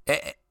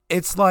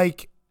 It's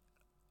like,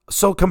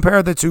 so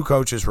compare the two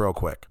coaches real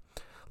quick.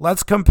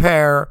 Let's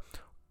compare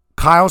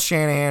Kyle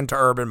Shanahan to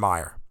Urban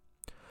Meyer.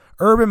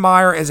 Urban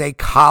Meyer is a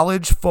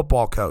college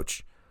football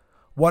coach.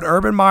 What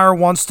Urban Meyer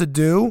wants to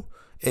do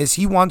is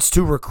he wants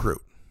to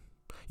recruit.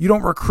 You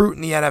don't recruit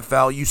in the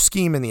NFL, you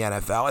scheme in the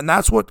NFL, and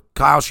that's what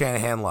Kyle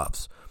Shanahan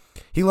loves.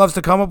 He loves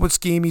to come up with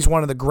scheme. He's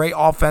one of the great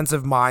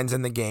offensive minds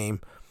in the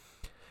game.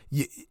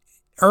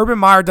 Urban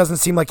Meyer doesn't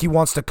seem like he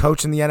wants to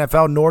coach in the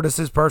NFL, nor does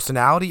his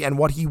personality, and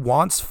what he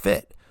wants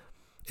fit.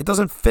 It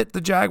doesn't fit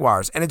the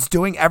Jaguars, and it's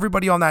doing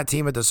everybody on that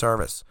team a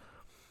disservice.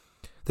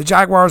 The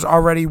Jaguars,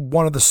 already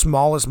one of the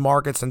smallest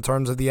markets in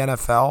terms of the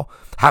NFL,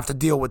 have to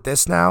deal with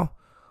this now.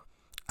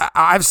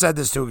 I've said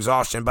this to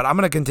exhaustion, but I'm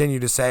going to continue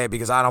to say it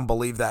because I don't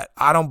believe that.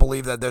 I don't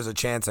believe that there's a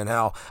chance in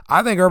hell.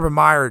 I think Urban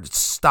Meyer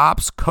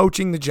stops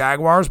coaching the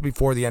Jaguars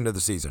before the end of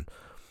the season.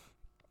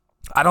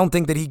 I don't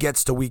think that he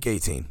gets to week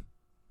 18.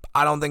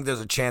 I don't think there's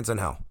a chance in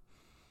hell.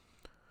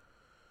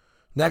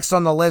 Next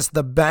on the list,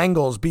 the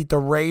Bengals beat the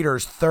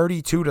Raiders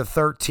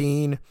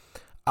 32-13.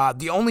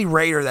 The only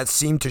Raider that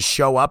seemed to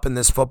show up in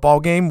this football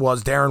game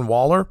was Darren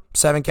Waller.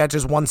 7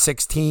 catches,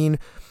 116.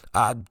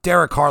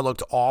 Derek Carr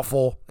looked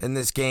awful in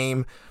this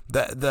game.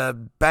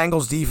 The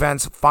Bengals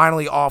defense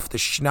finally off the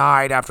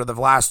schneid after the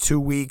last 2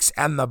 weeks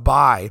and the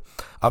bye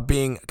of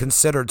being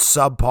considered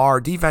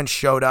subpar. Defense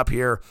showed up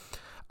here.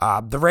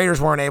 The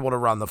Raiders weren't able to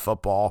run the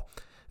football.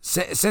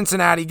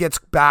 Cincinnati gets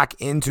back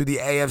into the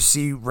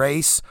AFC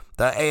race,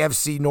 the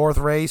AFC North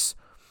race.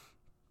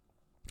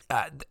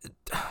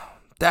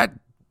 That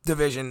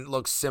division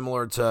looks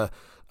similar to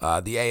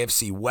the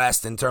AFC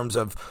West in terms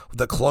of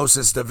the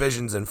closest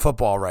divisions in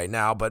football right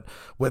now. But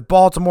with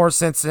Baltimore,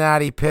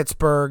 Cincinnati,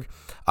 Pittsburgh,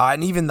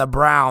 and even the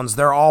Browns,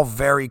 they're all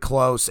very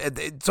close.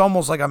 It's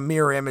almost like a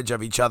mirror image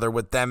of each other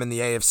with them in the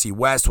AFC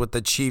West, with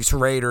the Chiefs,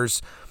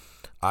 Raiders,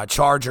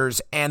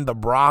 Chargers, and the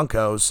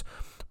Broncos.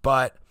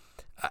 But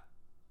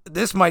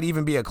this might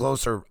even be a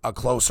closer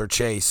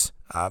chase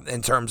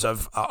in terms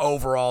of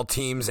overall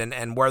teams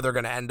and where they're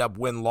going to end up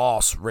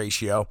win-loss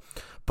ratio.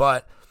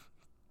 But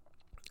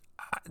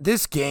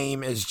this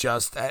game is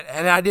just,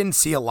 and I didn't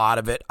see a lot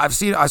of it. I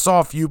saw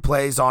a few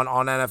plays on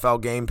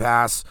NFL Game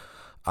Pass.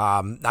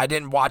 I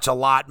didn't watch a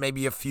lot,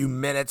 maybe a few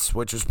minutes,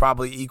 which is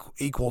probably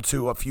equal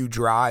to a few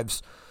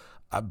drives.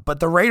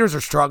 But the Raiders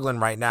are struggling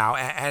right now,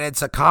 and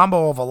it's a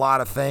combo of a lot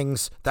of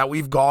things that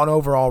we've gone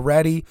over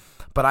already.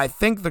 But I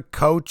think the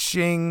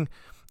coaching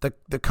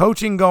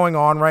going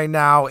on right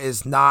now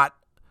is not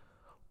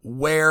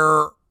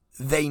where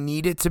they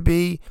need it to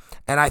be.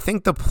 And I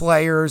think the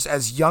players,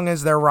 as young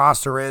as their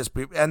roster is,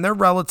 and they're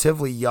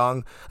relatively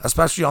young,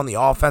 especially on the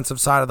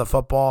offensive side of the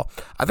football,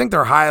 I think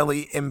they're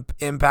highly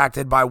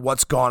impacted by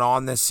what's gone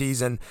on this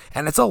season.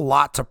 And it's a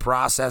lot to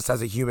process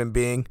as a human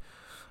being.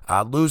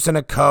 Losing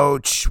a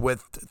coach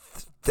with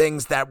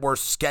things that were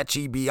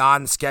sketchy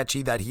beyond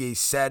sketchy that he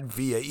said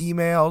via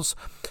emails.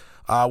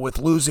 With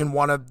losing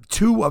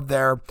two of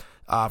their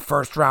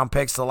first-round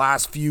picks the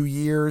last few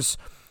years.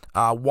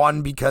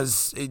 One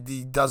because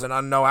he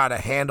doesn't know how to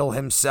handle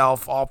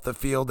himself off the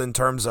field in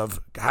terms of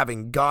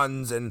having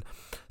guns and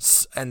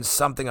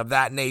something of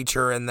that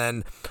nature. And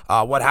then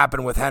what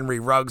happened with Henry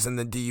Ruggs and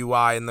the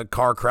DUI and the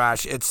car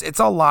crash. It's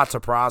a lot to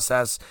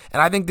process.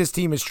 And I think this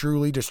team is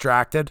truly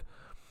distracted.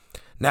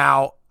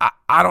 Now,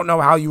 I don't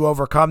know how you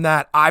overcome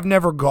that. I've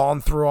never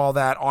gone through all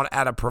that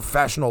at a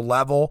professional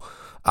level.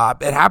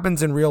 It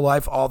happens in real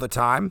life all the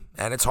time,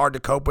 and it's hard to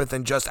cope with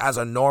and just as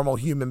a normal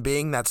human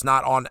being that's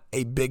not on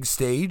a big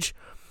stage.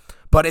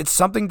 But it's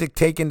something to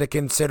take into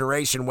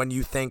consideration when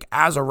you think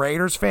as a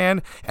Raiders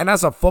fan and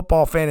as a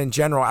football fan in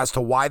general as to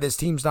why this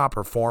team's not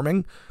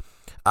performing.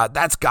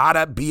 That's got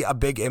to be a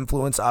big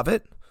influence of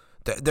it.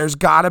 There's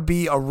got to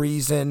be a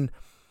reason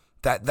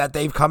that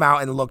they've come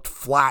out and looked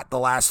flat the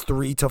last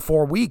 3 to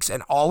 4 weeks,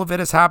 and all of it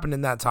has happened in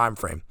that time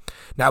frame.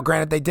 Now,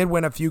 granted, they did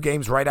win a few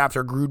games right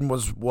after Gruden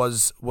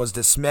was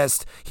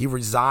dismissed. He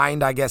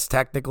resigned, I guess,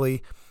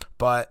 technically,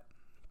 but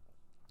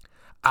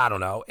I don't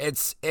know.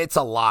 It's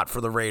a lot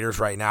for the Raiders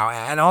right now.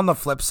 And on the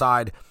flip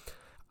side,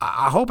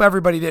 I hope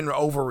everybody didn't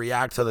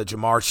overreact to the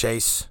Ja'Marr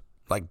Chase,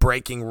 like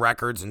breaking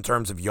records in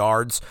terms of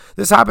yards.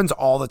 This happens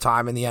all the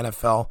time in the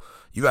NFL.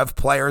 You have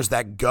players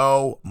that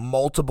go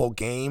multiple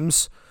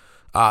games.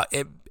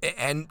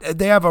 And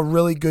they have a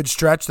really good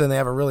stretch, then they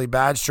have a really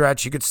bad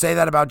stretch. You could say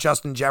that about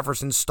Justin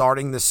Jefferson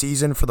starting the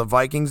season for the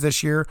Vikings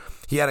this year.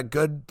 He had a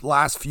good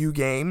last few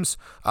games,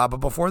 but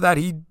before that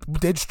he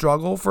did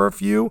struggle for a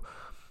few.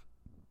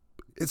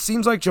 It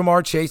seems like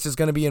Ja'Marr Chase is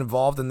going to be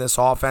involved in this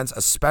offense,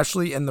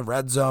 especially in the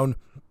red zone.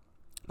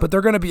 But they're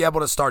going to be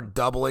able to start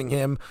doubling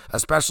him,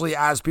 especially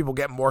as people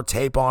get more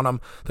tape on him.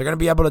 They're going to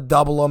be able to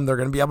double him. They're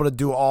going to be able to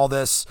do all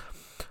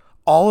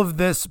of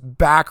this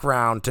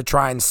background to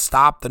try and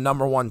stop the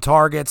number one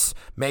targets,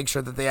 make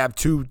sure that they have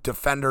two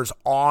defenders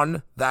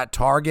on that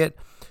target.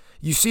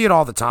 You see it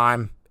all the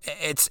time.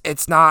 It's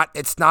not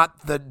the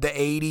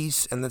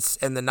 80s and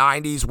the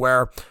 90s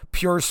where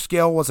pure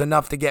skill was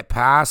enough to get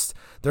past.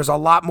 There's a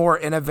lot more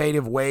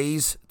innovative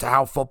ways to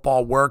how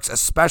football works,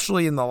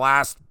 especially in the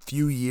last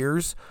few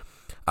years.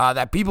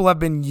 That people have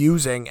been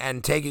using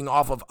and taking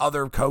off of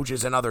other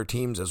coaches and other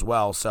teams as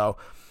well. So,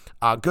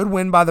 good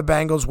win by the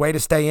Bengals, way to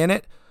stay in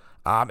it.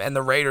 And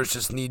the Raiders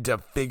just need to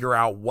figure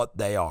out what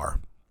they are.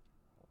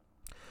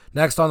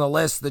 Next on the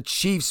list, the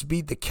Chiefs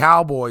beat the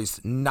Cowboys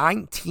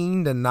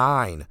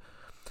 19-9.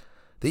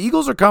 The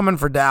Eagles are coming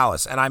for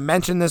Dallas, and I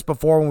mentioned this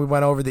before when we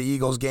went over the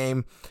Eagles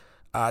game.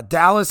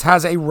 Dallas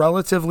has a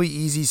relatively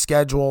easy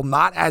schedule,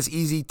 not as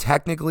easy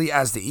technically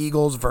as the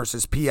Eagles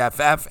versus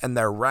PFF and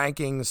their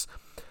rankings.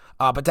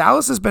 But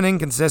Dallas has been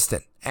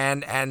inconsistent,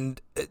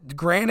 and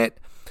granted,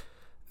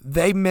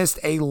 they missed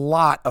a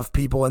lot of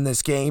people in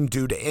this game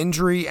due to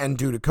injury and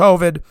due to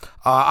COVID.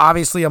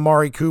 Obviously,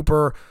 Amari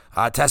Cooper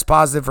test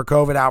positive for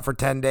COVID, out for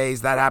 10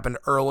 days. That happened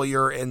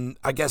earlier in,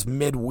 I guess,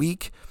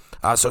 midweek.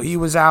 So he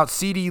was out.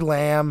 CeeDee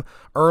Lamb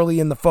early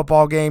in the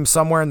football game,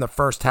 somewhere in the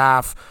first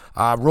half,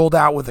 ruled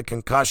out with a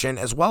concussion,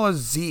 as well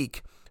as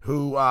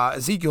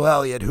Ezekiel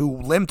Elliott, who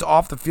limped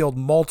off the field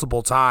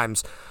multiple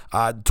times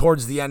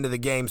towards the end of the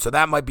game. So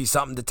that might be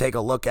something to take a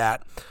look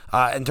at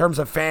in terms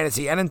of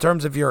fantasy and in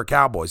terms of you're a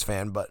Cowboys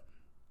fan. But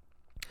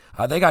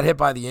they got hit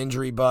by the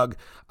injury bug.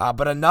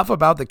 But enough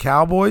about the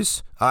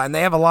Cowboys, and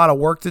they have a lot of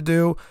work to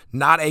do.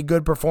 Not a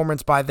good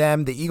performance by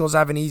them. The Eagles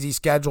have an easy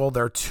schedule.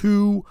 They're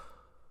two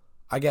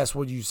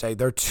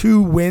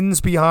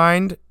wins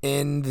behind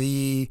in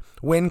the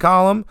win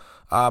column,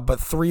 but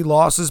 3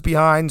 losses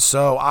behind.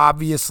 So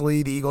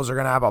obviously the Eagles are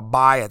going to have a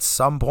bye at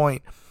some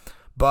point.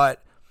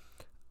 But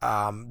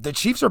the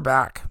Chiefs are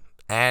back,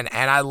 and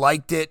I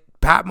liked it.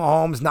 Pat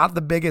Mahomes, not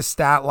the biggest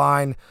stat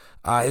line.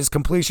 His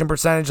completion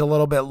percentage a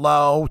little bit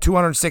low,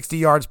 260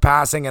 yards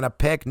passing and a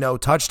pick, no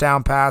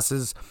touchdown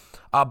passes.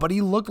 But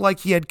he looked like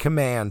he had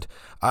command,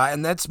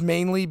 and that's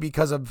mainly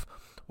because of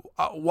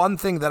one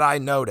thing that I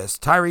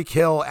noticed. Tyreek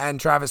Hill and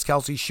Travis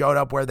Kelce showed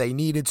up where they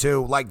needed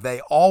to, like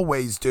they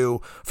always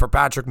do for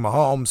Patrick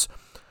Mahomes.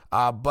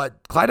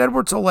 But Clyde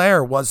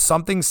Edwards-Helaire was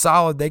something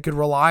solid they could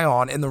rely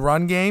on in the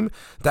run game.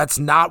 That's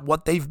not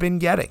what they've been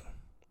getting.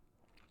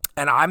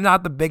 And I'm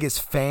not the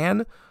biggest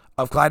fan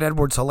of Clyde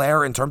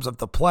Edwards-Helaire in terms of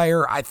the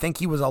player. I think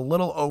he was a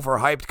little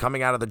overhyped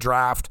coming out of the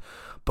draft,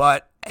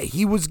 but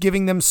he was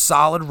giving them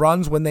solid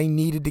runs when they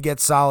needed to get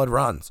solid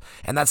runs.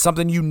 And that's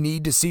something you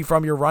need to see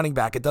from your running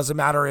back. It doesn't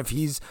matter if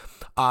he's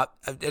an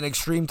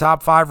extreme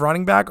top 5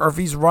 running back or if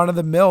he's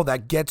run-of-the-mill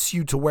that gets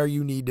you to where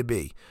you need to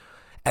be.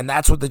 And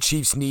that's what the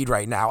Chiefs need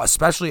right now,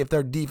 especially if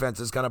their defense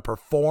is going to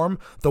perform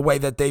the way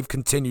that they've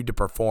continued to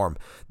perform.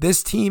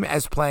 This team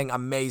is playing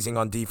amazing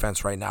on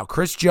defense right now.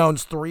 Chris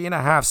Jones,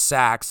 3.5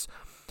 sacks.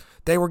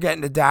 They were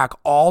getting to Dak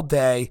all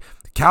day.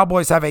 The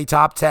Cowboys have a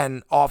top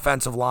 10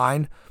 offensive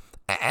line,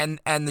 and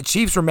the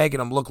Chiefs were making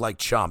them look like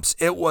chumps.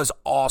 It was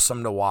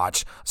awesome to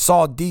watch.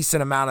 Saw a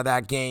decent amount of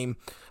that game.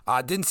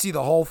 Didn't see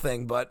the whole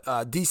thing, but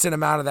a decent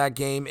amount of that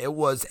game. It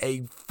was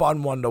a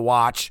fun one to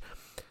watch.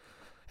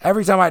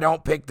 Every time I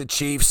don't pick the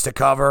Chiefs to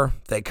cover,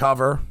 they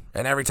cover.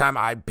 And every time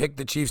I pick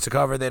the Chiefs to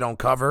cover, they don't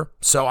cover.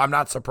 So I'm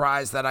not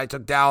surprised that I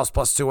took Dallas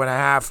plus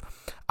 2.5.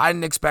 I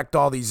didn't expect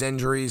all these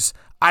injuries.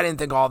 I didn't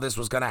think all this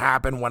was going to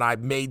happen when I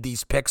made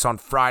these picks on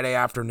Friday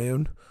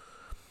afternoon.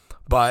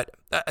 But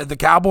the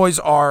Cowboys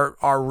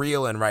are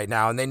reeling right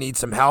now, and they need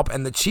some help.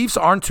 And the Chiefs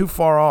aren't too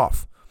far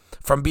off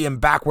from being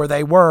back where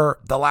they were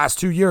the last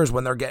 2 years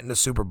when they're getting to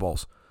Super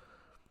Bowls.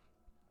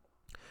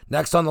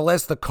 Next on the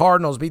list, the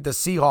Cardinals beat the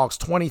Seahawks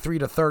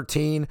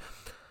 23-13.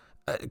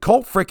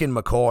 Colt freaking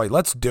McCoy,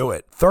 let's do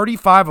it.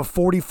 35 of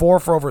 44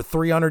 for over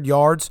 300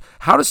 yards.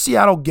 How does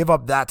Seattle give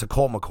up that to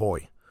Colt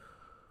McCoy?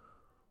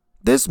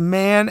 This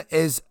man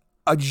is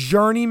a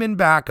journeyman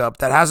backup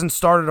that hasn't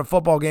started a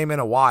football game in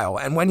a while.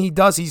 And when he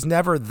does, he's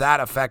never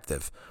that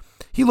effective.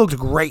 He looked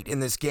great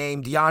in this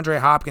game. DeAndre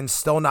Hopkins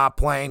still not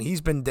playing.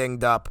 He's been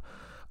dinged up.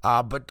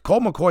 But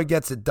Colt McCoy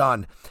gets it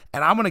done.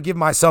 And I'm going to give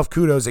myself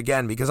kudos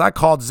again because I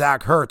called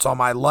Zach Ertz on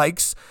my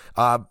likes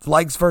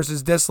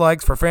versus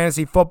dislikes for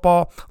fantasy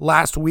football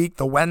last week,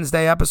 the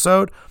Wednesday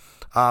episode,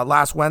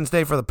 last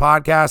Wednesday for the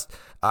podcast.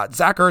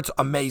 Zach Ertz,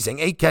 amazing.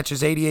 8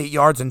 catches, 88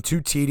 yards, and 2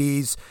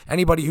 TDs.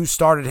 Anybody who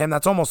started him,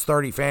 that's almost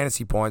 30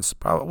 fantasy points.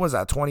 Probably, what was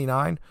that,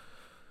 29?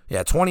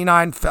 Yeah,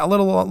 29, a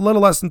little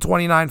less than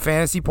 29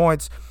 fantasy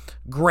points.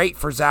 Great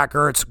for Zach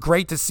Ertz.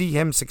 Great to see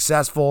him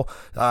successful,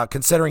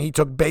 considering he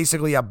took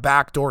basically a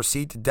backdoor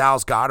seat to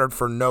Dallas Goedert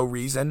for no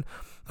reason.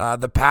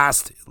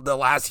 The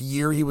last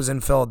year he was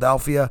in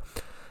Philadelphia.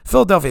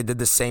 Philadelphia did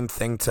the same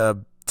thing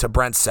to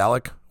Brent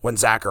Selleck when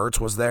Zach Ertz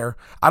was there.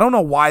 I don't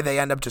know why they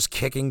end up just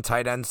kicking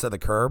tight ends to the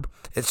curb.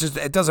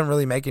 It doesn't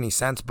really make any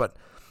sense, but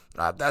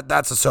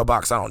that's a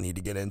soapbox I don't need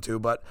to get into.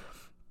 But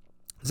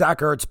Zach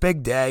Ertz,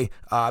 big day.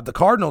 The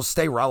Cardinals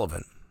stay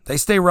relevant. They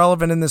stay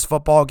relevant in this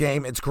football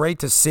game. It's great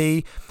to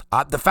see.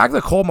 The fact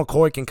that Colt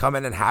McCoy can come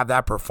in and have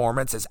that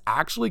performance is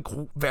actually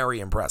very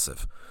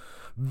impressive.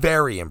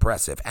 Very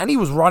impressive. And he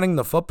was running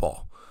the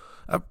football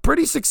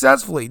pretty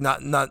successfully, not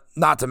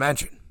to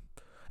mention.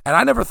 And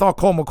I never thought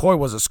Colt McCoy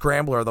was a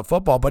scrambler of the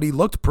football, but he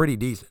looked pretty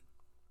decent.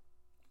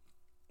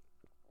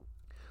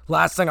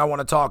 Last thing I want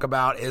to talk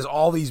about is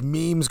all these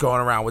memes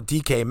going around with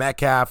DK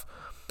Metcalf.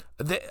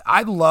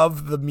 I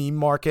love the meme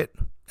market.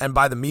 And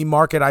by the meme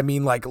market, I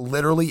mean like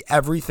literally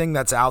everything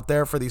that's out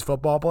there for these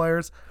football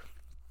players.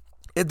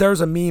 There's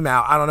a meme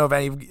out. I don't know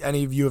if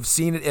any of you have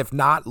seen it. If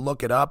not,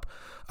 look it up.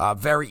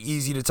 Very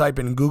easy to type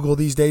in Google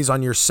these days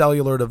on your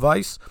cellular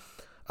device.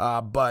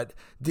 But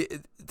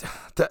the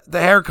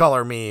hair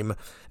color meme,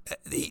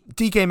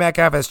 DK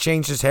Metcalf has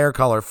changed his hair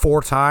color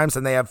 4 times,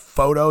 and they have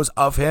photos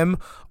of him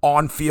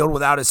on field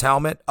without his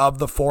helmet of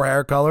the 4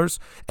 hair colors,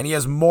 and he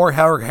has more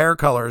hair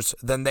colors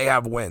than they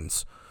have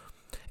wins.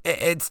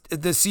 It's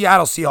the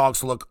Seattle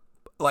Seahawks look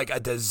like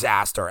a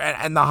disaster.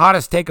 And the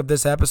hottest take of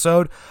this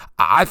episode,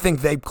 I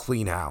think they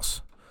clean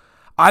house.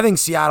 I think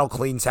Seattle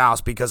cleans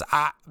house because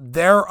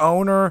their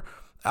owner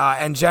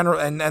and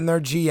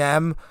their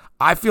GM,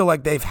 I feel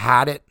like they've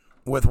had it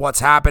with what's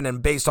happened,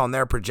 and based on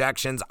their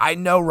projections. I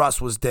know Russ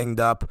was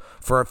dinged up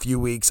for a few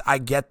weeks. I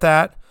get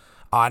that.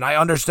 And I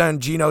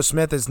understand Geno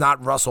Smith is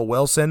not Russell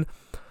Wilson.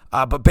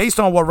 But based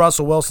on what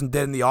Russell Wilson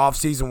did in the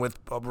offseason with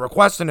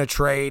requesting a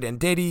trade, and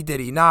did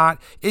he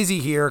not? Is he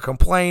here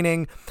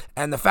complaining?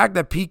 And the fact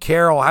that Pete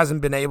Carroll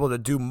hasn't been able to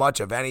do much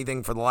of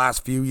anything for the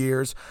last few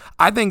years,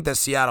 I think that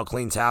Seattle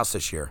cleans house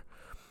this year.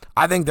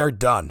 I think they're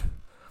done.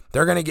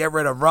 They're going to get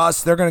rid of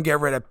Russ. They're going to get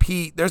rid of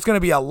Pete. There's going to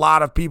be a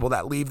lot of people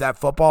that leave that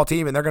football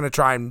team, and they're going to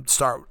try and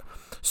start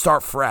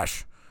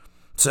fresh.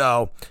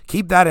 So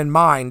keep that in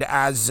mind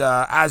as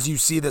you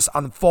see this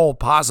unfold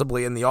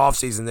possibly in the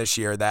offseason this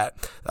year,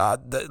 that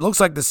it looks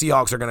like the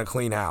Seahawks are going to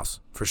clean house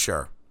for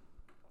sure.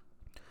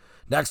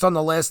 Next on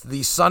the list,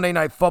 the Sunday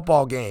Night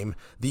Football game,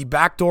 the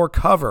backdoor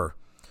cover.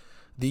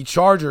 The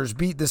Chargers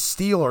beat the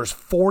Steelers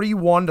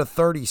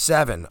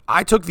 41-37.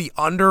 I took the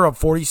under of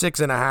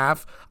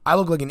 46.5. I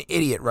look like an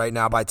idiot right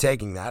now by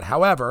taking that.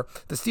 However,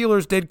 the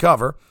Steelers did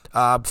cover.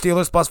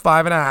 Steelers plus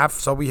 5.5,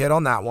 so we hit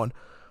on that one.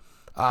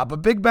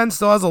 But Big Ben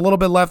still has a little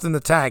bit left in the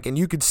tank, and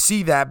you could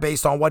see that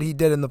based on what he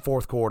did in the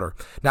fourth quarter.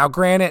 Now,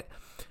 granted,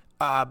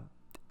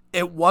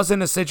 it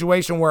wasn't a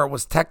situation where it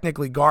was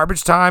technically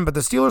garbage time, but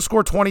the Steelers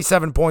scored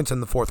 27 points in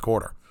the fourth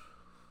quarter.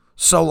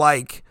 So,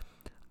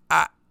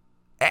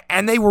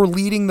 and they were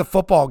leading the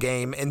football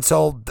game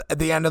until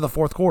the end of the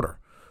fourth quarter.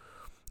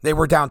 They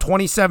were down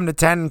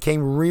 27-10 and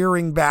came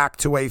rearing back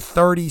to a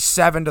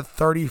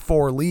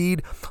 37-34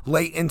 lead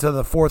late into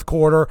the fourth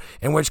quarter,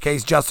 in which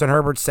case Justin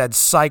Herbert said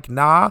psych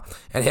nah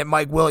and hit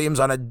Mike Williams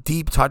on a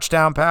deep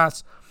touchdown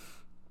pass.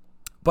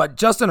 But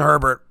Justin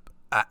Herbert,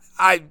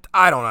 I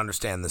don't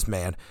understand this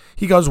man.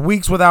 He goes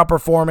weeks without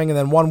performing, and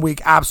then 1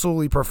 week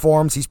absolutely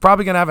performs. He's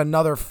probably going to have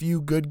another few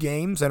good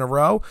games in a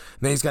row,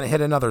 and then he's going to hit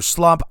another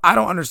slump. I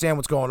don't understand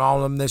what's going on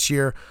with him this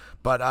year.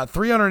 But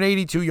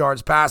 382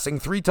 yards passing,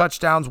 3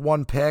 touchdowns,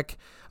 1 pick,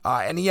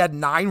 and he had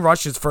 9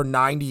 rushes for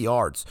 90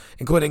 yards,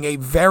 including a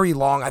very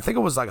long, I think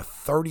it was like a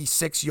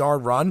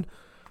 36-yard run.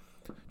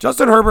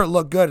 Justin Herbert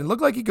looked good and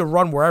looked like he could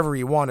run wherever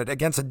he wanted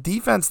against a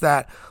defense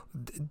that,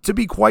 to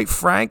be quite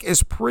frank,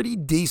 is pretty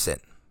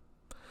decent.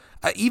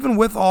 Even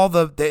with all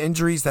the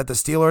injuries that the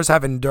Steelers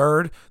have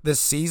endured this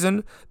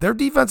season, their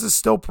defense is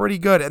still pretty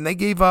good, and they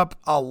gave up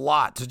a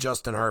lot to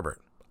Justin Herbert.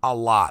 A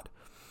lot.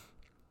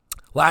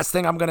 Last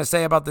thing I'm going to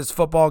say about this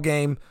football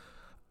game,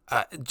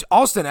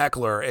 Austin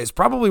Eckler is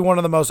probably one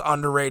of the most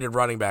underrated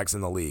running backs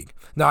in the league.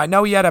 Now, I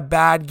know he had a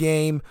bad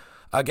game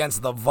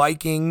against the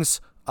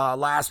Vikings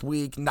last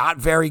week. Not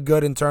very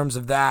good in terms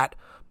of that,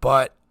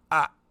 but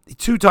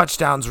 2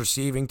 touchdowns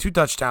receiving, 2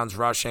 touchdowns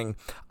rushing.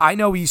 I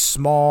know he's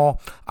small.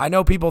 I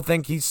know people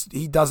think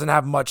he doesn't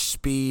have much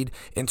speed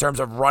in terms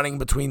of running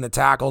between the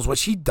tackles,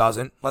 which he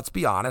doesn't, let's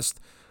be honest.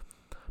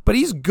 But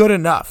he's good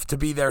enough to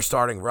be their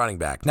starting running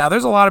back. Now,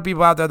 there's a lot of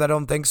people out there that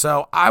don't think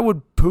so. I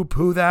would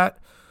poo-poo that.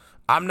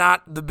 I'm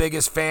not the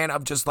biggest fan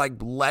of just like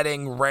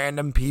letting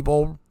random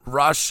people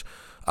rush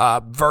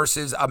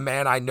versus a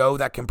man I know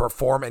that can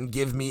perform and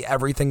give me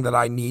everything that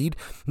I need.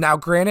 Now,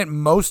 granted,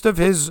 most of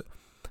his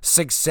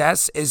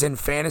success is in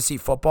fantasy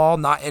football,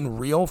 not in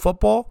real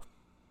football.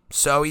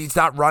 So he's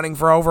not running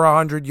for over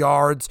 100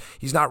 yards.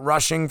 He's not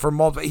rushing for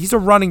multiple. He's a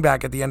running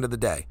back at the end of the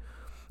day.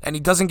 And he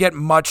doesn't get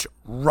much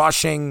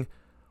rushing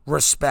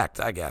respect,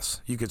 I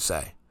guess you could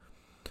say.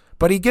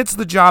 But he gets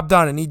the job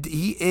done, and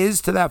he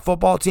is to that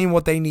football team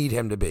what they need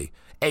him to be.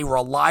 A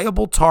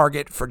reliable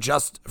target for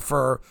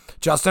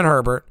Justin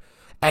Herbert,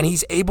 and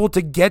he's able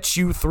to get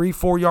you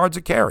 3-4 yards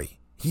a carry.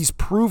 He's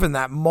proven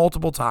that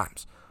multiple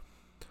times.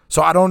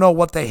 So I don't know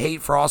what the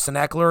hate for Austin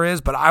Eckler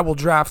is, but I will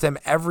draft him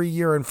every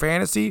year in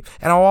fantasy,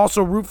 and I'll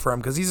also root for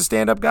him because he's a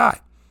stand-up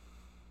guy.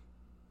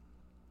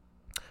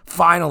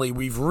 Finally,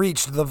 we've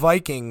reached the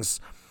Vikings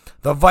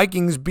The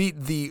Vikings beat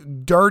the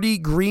dirty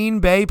Green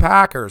Bay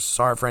Packers.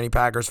 Sorry for any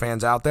Packers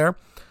fans out there.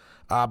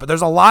 But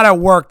there's a lot of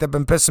work that's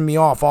been pissing me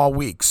off all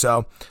week,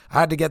 so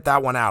I had to get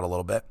that one out a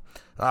little bit.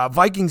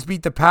 Vikings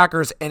beat the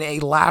Packers in a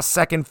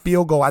last-second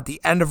field goal at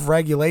the end of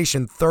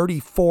regulation,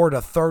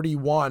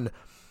 34-31.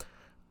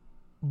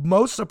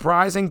 Most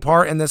surprising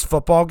part in this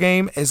football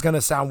game is going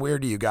to sound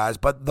weird to you guys,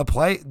 but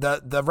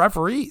the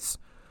referees,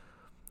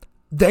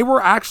 they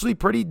were actually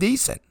pretty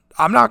decent.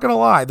 I'm not going to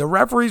lie. The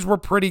referees were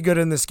pretty good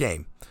in this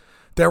game.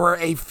 There were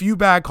a few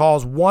bad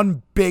calls,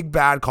 one big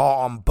bad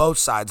call on both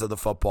sides of the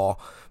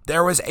football.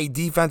 There was a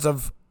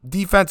defensive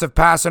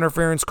pass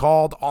interference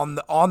called on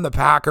the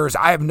Packers.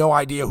 I have no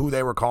idea who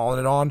they were calling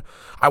it on.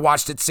 I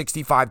watched it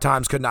 65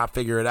 times, could not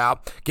figure it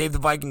out. Gave the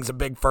Vikings a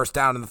big first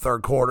down in the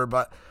third quarter,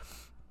 but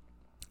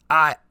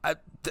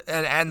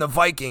the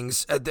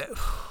Vikings,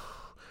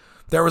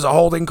 there was a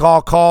holding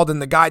call called,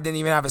 and the guy didn't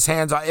even have his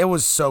hands on. It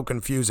was so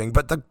confusing.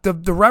 But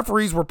the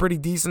referees were pretty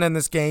decent in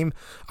this game.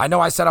 I know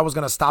I said I was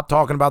going to stop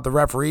talking about the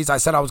referees. I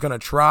said I was going to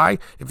try.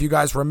 If you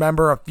guys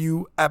remember a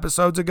few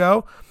episodes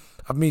ago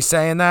of me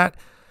saying that,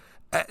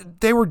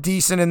 they were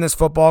decent in this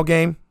football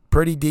game.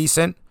 Pretty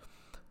decent.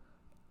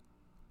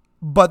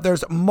 But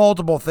there's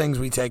multiple things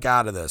we take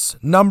out of this.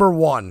 Number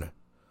one,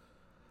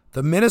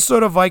 the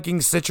Minnesota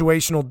Vikings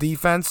situational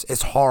defense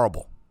is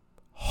horrible.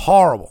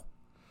 Horrible.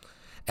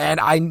 And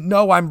I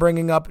know I'm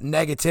bringing up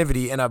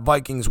negativity in a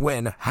Vikings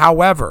win.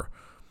 However,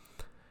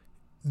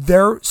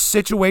 their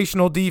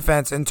situational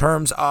defense in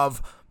terms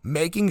of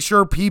making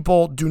sure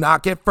people do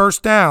not get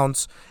first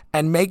downs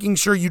and making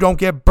sure you don't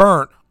get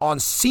burnt on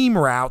seam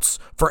routes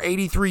for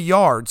 83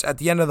 yards at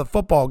the end of the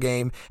football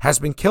game has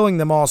been killing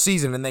them all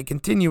season, and they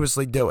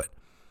continuously do it.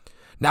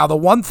 Now, the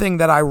one thing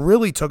that I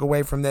really took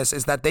away from this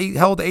is that they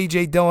held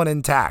A.J. Dillon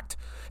intact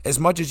as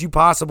much as you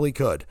possibly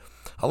could.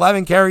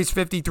 11 carries,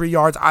 53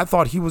 yards. I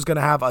thought he was going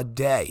to have a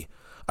day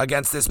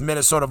against this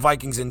Minnesota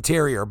Vikings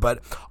interior,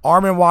 but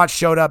Armon Watts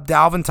showed up.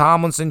 Dalvin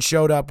Tomlinson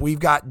showed up. We've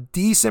got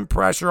decent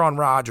pressure on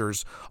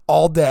Rodgers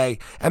all day,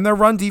 and their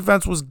run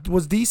defense was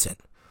decent.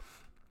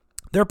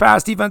 Their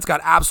pass defense got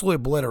absolutely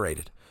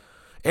obliterated.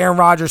 Aaron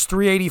Rodgers,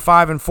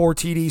 385 and 4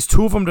 TDs,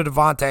 2 of them to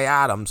Davante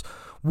Adams,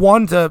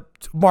 1 to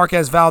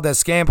Marquez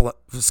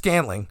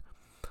Valdes-Scantling.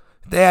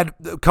 They had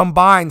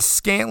combined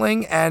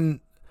Scantling and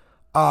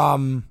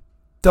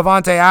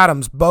Davante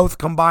Adams both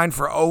combined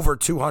for over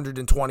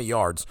 220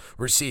 yards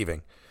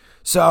receiving.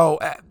 So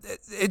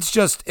it's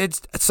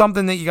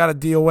something that you got to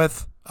deal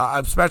with,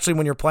 especially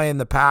when you're playing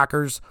the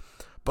Packers.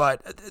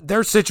 But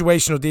their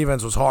situational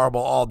defense was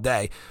horrible all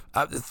day.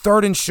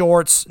 Third and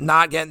shorts,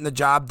 not getting the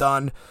job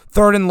done.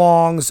 Third and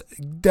longs,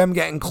 them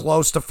getting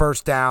close to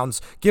first downs,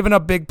 giving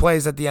up big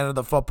plays at the end of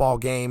the football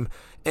game.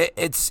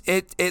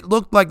 It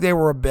looked like they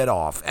were a bit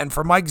off. And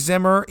for Mike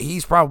Zimmer,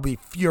 he's probably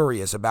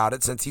furious about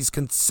it since he's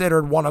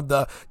considered one of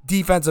the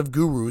defensive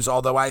gurus,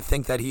 although I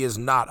think that he is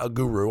not a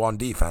guru on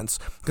defense,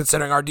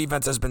 considering our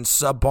defense has been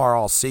subpar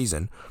all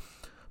season.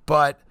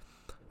 But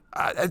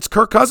it's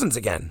Kirk Cousins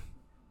again.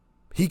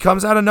 He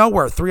comes out of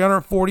nowhere, over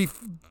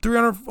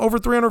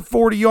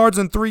 340 yards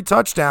and 3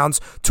 touchdowns,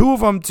 2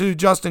 of them to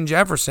Justin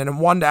Jefferson and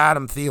 1 to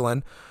Adam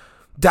Thielen.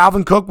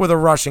 Dalvin Cook with a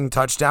rushing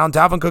touchdown.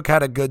 Dalvin Cook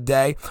had a good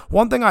day.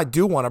 One thing I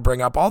do want to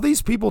bring up, all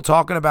these people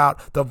talking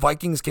about the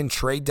Vikings can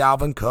trade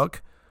Dalvin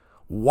Cook.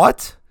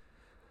 What?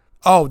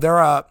 Oh,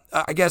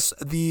 I guess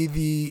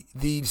the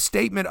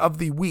statement of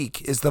the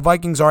week is the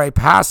Vikings are a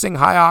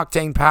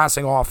high-octane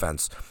passing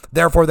offense.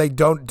 Therefore, they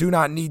do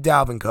not need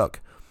Dalvin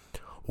Cook.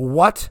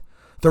 What?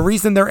 The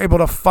reason they're able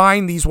to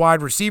find these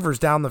wide receivers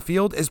down the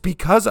field is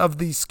because of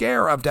the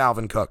scare of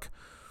Dalvin Cook.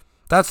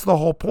 That's the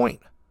whole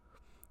point.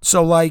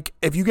 So,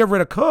 if you get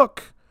rid of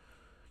Cook,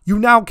 you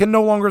now can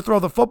no longer throw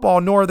the football,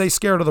 nor are they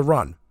scared of the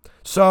run.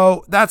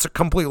 So, that's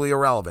completely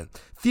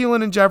irrelevant.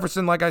 Thielen and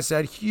Jefferson, like I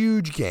said,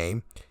 huge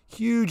game.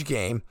 Huge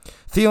game.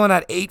 Thielen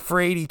had 8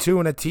 for 82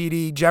 and a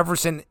TD.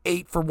 Jefferson,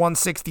 8 for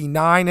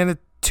 169 and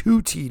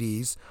 2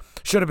 TDs.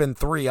 Should have been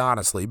 3,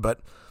 honestly, but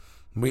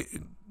we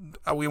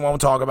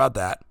won't talk about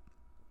that.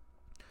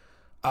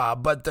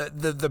 But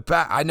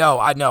I know,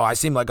 I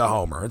seem like a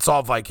homer. It's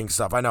all Viking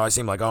stuff. I know I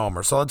seem like a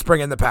homer. So let's bring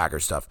in the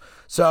Packers stuff.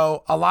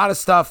 So a lot of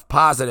stuff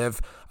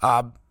positive.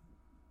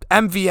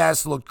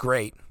 MVS looked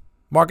great.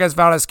 Marquez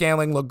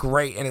Valdes-Scantling looked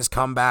great in his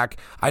comeback.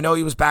 I know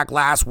he was back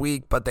last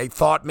week, but they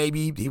thought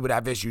maybe he would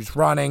have issues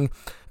running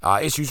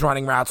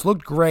routes.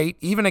 Looked great,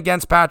 even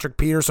against Patrick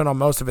Peterson on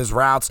most of his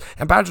routes.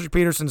 And Patrick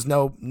Peterson's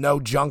no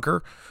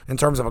junker in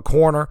terms of a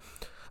corner.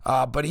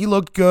 But he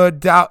looked good.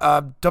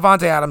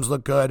 Davante Adams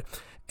looked good.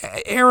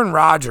 Aaron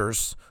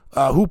Rodgers,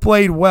 who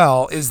played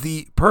well, is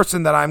the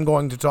person that I'm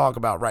going to talk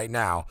about right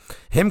now.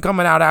 Him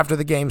coming out after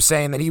the game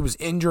saying that he was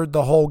injured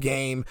the whole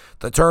game.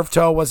 The turf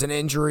toe was an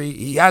injury.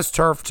 He has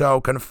turf toe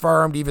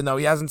confirmed, even though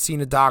he hasn't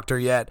seen a doctor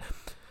yet.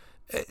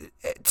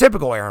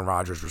 Typical Aaron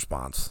Rodgers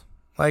response.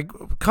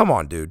 Come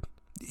on, dude.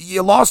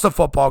 You lost a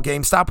football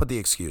game. Stop with the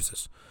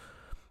excuses.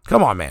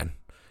 Come on, man.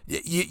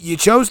 You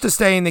chose to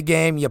stay in the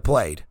game. You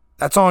played.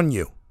 That's on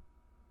you.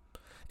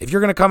 If you're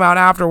going to come out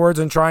afterwards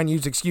and try and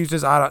use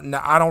excuses, I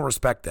don't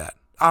respect that.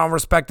 I don't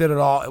respect it at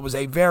all. It was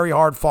a very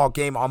hard-fought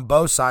game on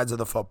both sides of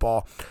the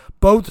football.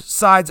 Both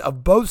sides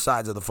of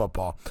the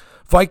football.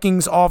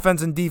 Vikings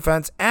offense and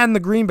defense and the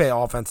Green Bay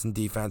offense and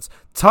defense.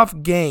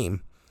 Tough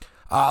game.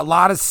 A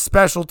lot of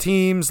special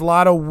teams, a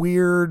lot of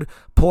weird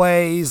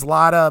plays, a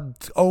lot of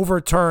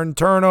overturned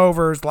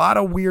turnovers, a lot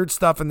of weird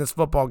stuff in this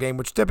football game,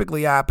 which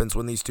typically happens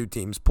when these two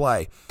teams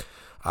play.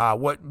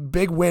 What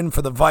big win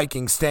for the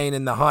Vikings, staying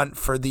in the hunt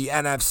for the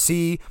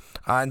NFC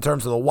in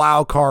terms of the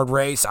wild card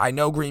race. I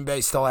know Green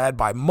Bay still ahead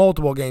by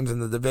multiple games in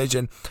the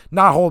division.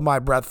 Not hold my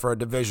breath for a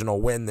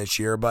divisional win this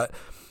year, but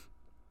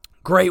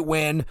great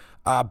win.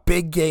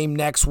 Big game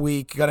next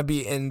week. Going to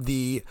be in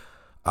the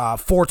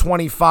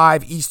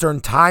 4:25 Eastern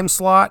time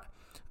slot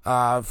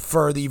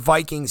for the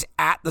Vikings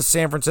at the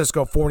San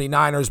Francisco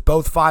 49ers,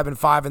 both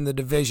 5-5 in the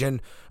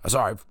division.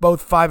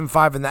 Both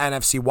 5-5 in the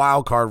NFC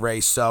wildcard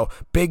race. So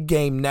big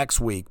game next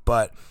week.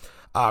 But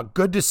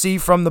good to see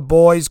from the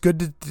boys.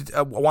 Good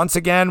to once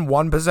again,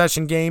 one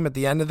possession game at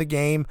the end of the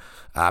game.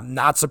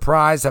 Not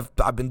surprised.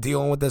 I've been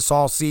dealing with this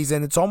all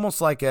season. It's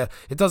almost like it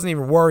doesn't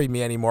even worry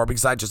me anymore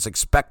because I just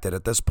expect it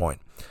at this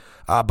point.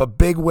 But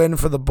big win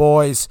for the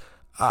boys.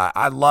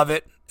 I love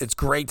it. It's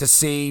great to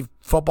see.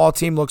 Football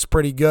team looks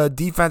pretty good.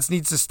 Defense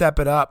needs to step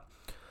it up.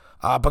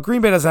 But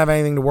Green Bay doesn't have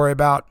anything to worry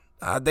about.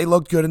 They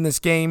looked good in this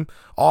game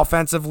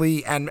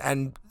offensively,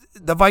 and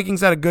the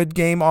Vikings had a good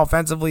game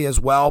offensively as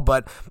well,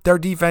 but their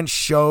defense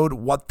showed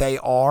what they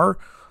are.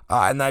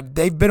 And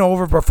they've been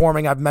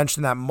overperforming. I've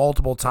mentioned that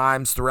multiple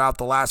times throughout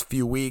the last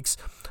few weeks.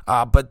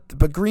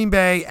 But Green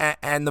Bay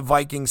and the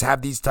Vikings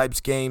have these types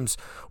of games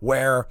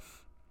where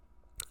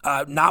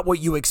not what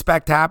you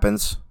expect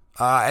happens.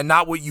 And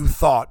not what you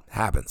thought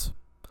happens.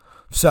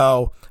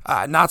 So,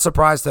 not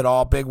surprised at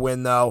all. Big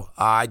win, though.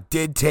 I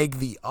did take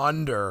the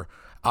under,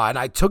 and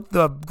I took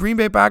the Green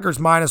Bay Packers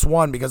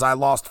 -1 because I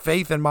lost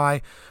faith in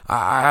I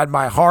had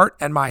my heart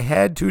and my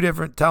head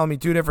telling me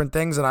two different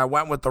things, and I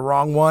went with the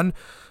wrong one,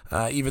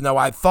 even though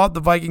I thought the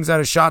Vikings had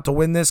a shot to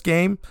win this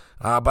game,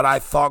 but I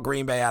thought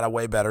Green Bay had a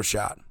way better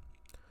shot.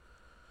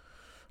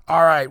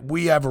 All right,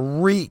 we have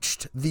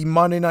reached the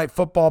Monday Night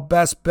Football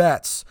best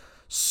bets.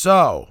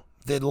 So,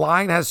 the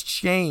line has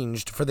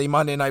changed for the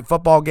Monday Night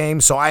Football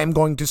game, so I am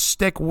going to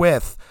stick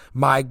with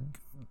my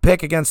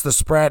pick against the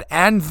spread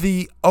and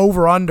the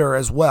over-under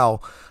as well.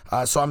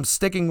 So I'm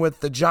sticking with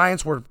the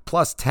Giants were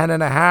plus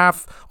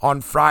 10.5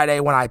 on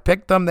Friday when I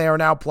picked them. They are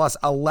now plus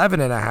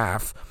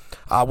 11.5,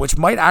 which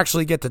might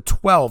actually get to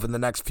 12 in the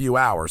next few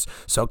hours.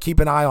 So keep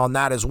an eye on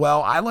that as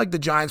well. I like the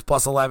Giants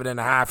plus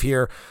 11.5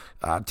 here.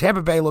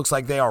 Tampa Bay looks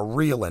like they are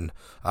reeling,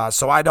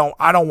 so I don't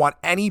want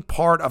any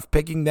part of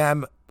picking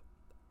them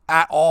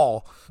at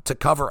all to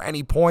cover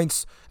any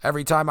points.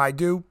 Every time I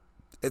do,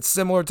 it's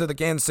similar to the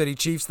Kansas City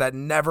Chiefs that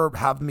never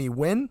have me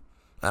win,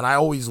 and I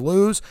always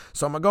lose.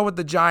 So I'm going to go with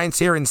the Giants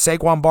here in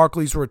Saquon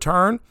Barkley's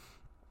return.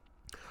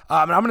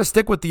 And I'm going to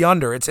stick with the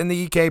under. It's in the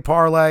EK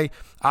parlay.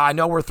 I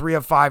know we're 3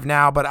 of 5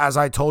 now, but as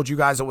I told you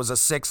guys, it was a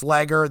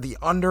 6-legger. The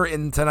under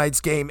in tonight's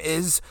game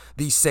is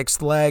the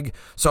 6th leg.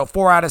 So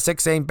 4 out of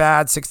 6 ain't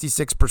bad,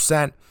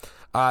 66%.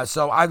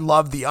 So I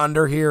love the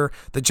under here.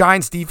 The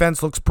Giants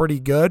defense looks pretty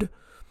good.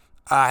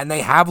 And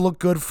they have looked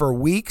good for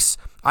weeks.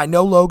 I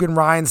know Logan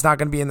Ryan's not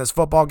going to be in this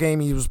football game.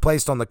 He was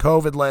placed on the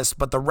COVID list,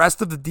 but the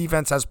rest of the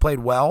defense has played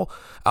well.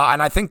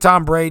 And I think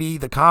Tom Brady,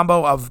 the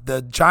combo of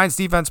the Giants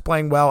defense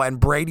playing well and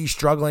Brady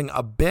struggling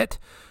a bit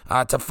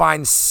to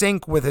find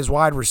sync with his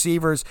wide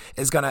receivers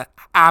is going to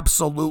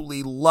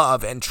absolutely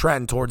love and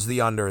trend towards the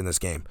under in this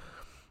game.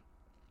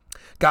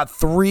 Got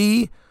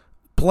 3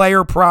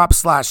 player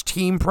props /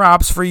 team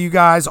props for you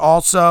guys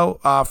also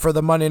for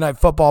the Monday Night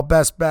Football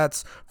best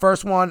bets.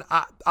 First one,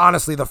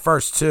 honestly, the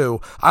first 2.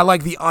 I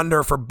like the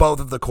under for both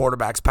of the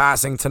quarterbacks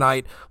passing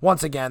tonight.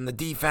 Once again, the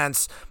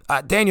defense,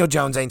 Daniel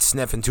Jones ain't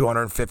sniffing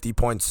 250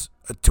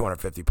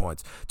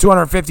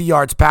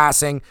 yards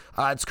passing.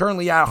 It's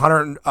currently at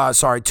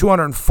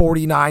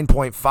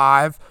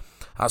 249.5.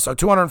 So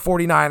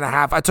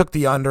 249.5. I took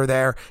the under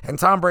there. And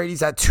Tom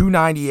Brady's at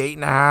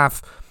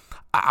 298.5.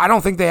 I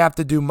don't think they have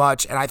to do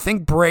much, and I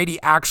think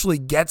Brady actually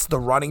gets the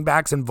running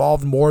backs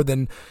involved more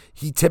than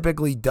he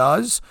typically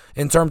does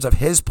in terms of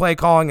his play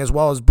calling as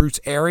well as Bruce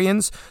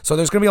Arians. So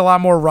there's going to be a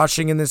lot more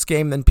rushing in this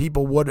game than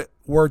people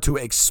were to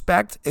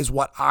expect, is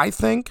what I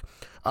think,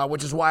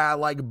 which is why I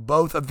like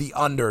both of the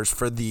unders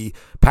for the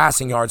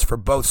passing yards for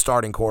both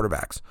starting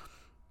quarterbacks.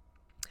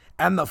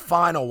 And the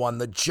final one,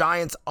 the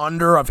Giants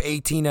under of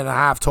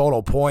 18.5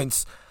 total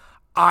points.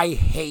 I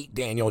hate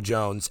Daniel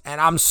Jones,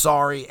 and I'm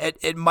sorry.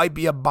 It might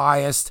be a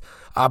bias,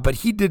 but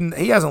he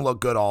hasn't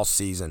looked good all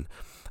season.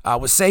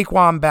 With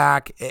Saquon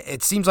back,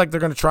 it seems like they're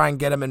going to try and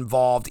get him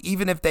involved.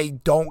 Even if they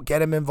don't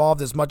get him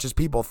involved as much as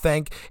people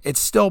think,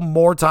 it's still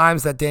more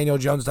times that Daniel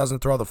Jones doesn't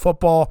throw the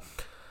football.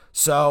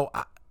 So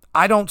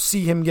I don't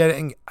see them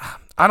getting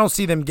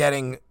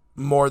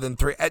more than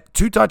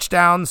 2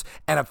 touchdowns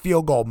and a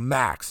field goal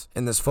max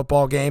in this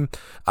football game.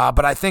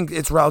 But I think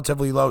it's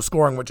relatively low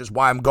scoring, which is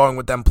why I'm going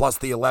with them plus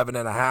the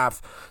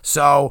 11.5.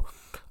 So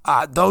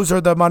those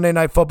are the Monday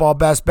Night Football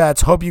best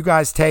bets. Hope you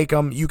guys take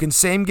them. You can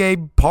same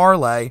game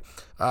parlay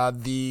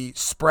the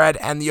spread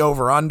and the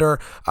over-under.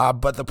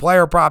 But the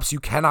player props you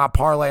cannot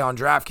parlay on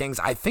DraftKings.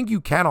 I think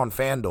you can on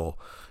FanDuel,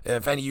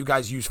 if any of you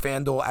guys use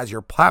FanDuel as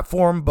your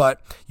platform,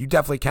 but you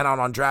definitely cannot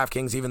on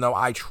DraftKings, even though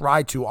I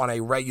try to on a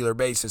regular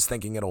basis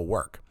thinking it'll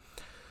work.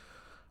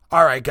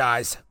 All right,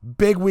 guys,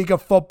 big week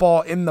of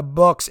football in the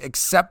books,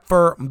 except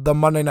for the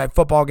Monday Night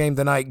Football game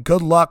tonight.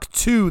 Good luck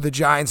to the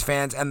Giants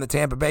fans and the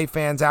Tampa Bay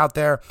fans out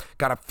there.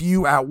 Got a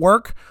few at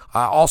work.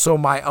 Also,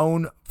 my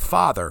own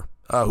father,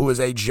 who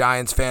is a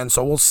Giants fan,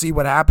 so we'll see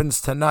what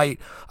happens tonight.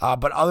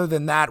 But other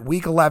than that,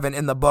 week 11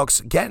 in the books,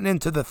 getting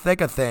into the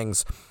thick of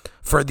things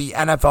for the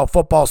NFL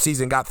football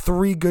season. Got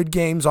 3 good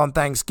games on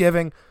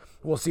Thanksgiving.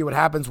 We'll see what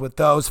happens with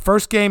those.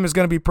 First game is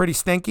going to be pretty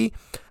stinky,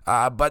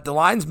 but the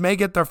Lions may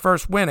get their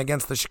first win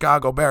against the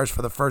Chicago Bears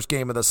for the first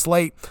game of the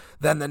slate.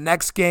 Then the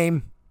next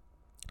game,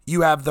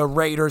 you have the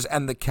Raiders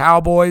and the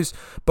Cowboys,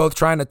 both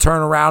trying to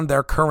turn around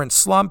their current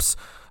slumps,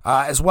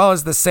 as well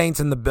as the Saints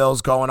and the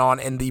Bills going on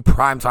in the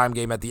primetime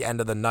game at the end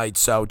of the night.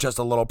 So just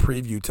a little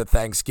preview to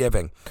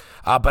Thanksgiving.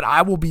 But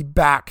I will be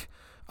back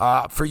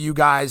for you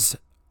guys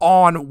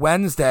on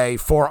Wednesday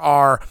for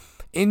our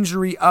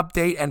injury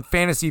update and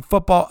fantasy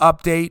football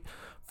update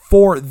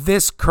for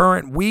this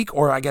current week,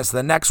 or I guess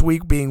the next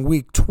week being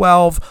week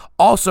 12.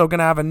 Also going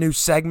to have a new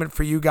segment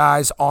for you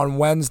guys on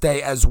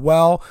Wednesday as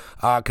well,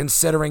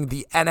 considering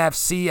the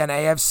NFC and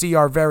AFC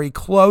are very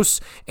close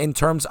in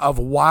terms of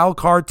wild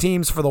card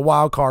teams for the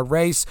wild card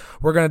race.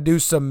 We're going to do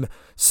some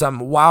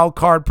wild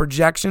card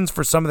projections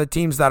for some of the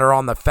teams that are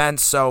on the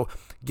fence, so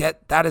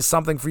that is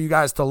something for you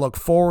guys to look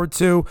forward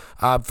to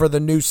for the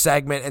new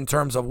segment in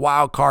terms of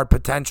wild card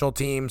potential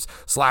teams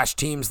 /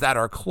 teams that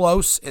are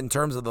close in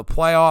terms of the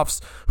playoffs,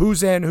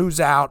 who's in,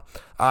 who's out.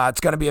 It's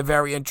going to be a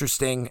very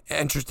interesting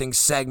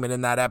segment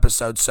in that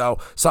episode, so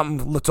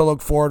something to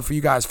look forward for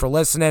you guys for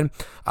listening.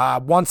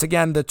 Once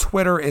again, the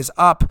Twitter is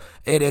up.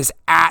 It is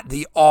at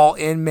the All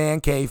In Man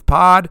Cave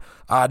Pod.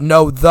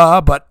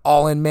 But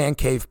All In Man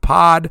Cave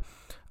Pod.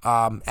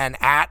 And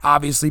at,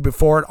 obviously,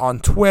 before it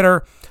on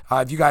Twitter.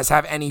 If you guys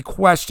have any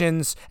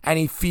questions,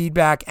 any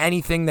feedback,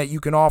 anything that you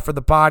can offer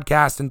the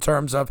podcast in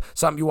terms of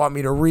something you want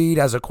me to read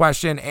as a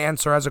question,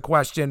 answer as a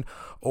question,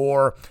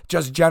 or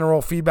just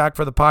general feedback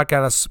for the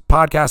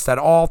podcast at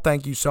all,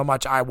 thank you so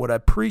much. I would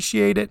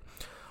appreciate it.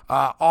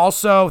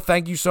 Also,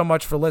 thank you so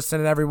much for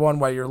listening, everyone,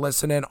 whether you're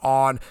listening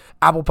on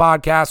Apple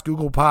Podcasts,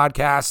 Google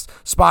Podcasts,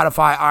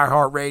 Spotify,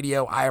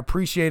 iHeartRadio. I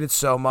appreciate it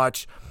so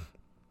much.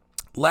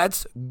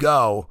 Let's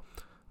go.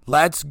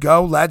 Let's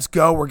go.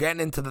 We're getting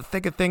into the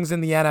thick of things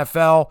in the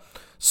NFL.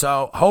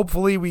 So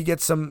hopefully we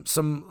get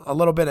a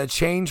little bit of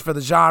change for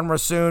the genre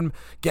soon.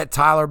 Get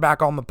Tyler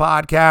back on the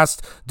podcast.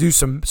 Do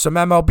some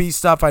MLB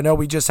stuff. I know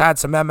we just had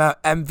some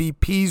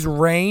MVPs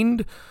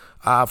reigned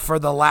for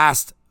the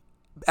last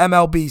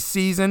MLB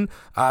season.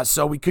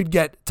 So we could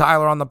get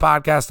Tyler on the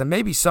podcast and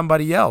maybe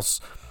somebody else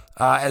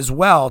as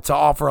well to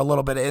offer a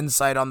little bit of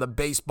insight on the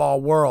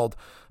baseball world.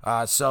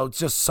 So it's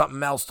just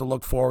something else to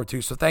look forward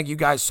to. So thank you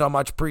guys so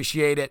much.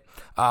 Appreciate it.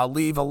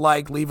 Leave a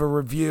like, leave a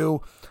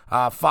review,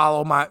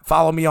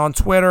 follow me on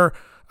Twitter,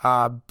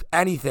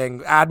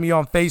 anything. Add me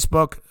on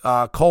Facebook,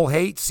 Cole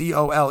Hayt,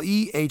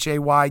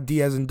 COLEHAY,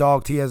 D as in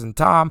dog, T as in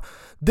Tom.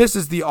 This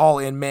is the All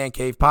In Man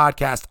Cave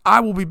podcast.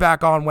 I will be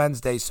back on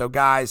Wednesday. So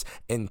guys,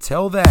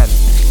 until then,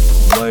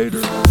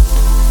 later.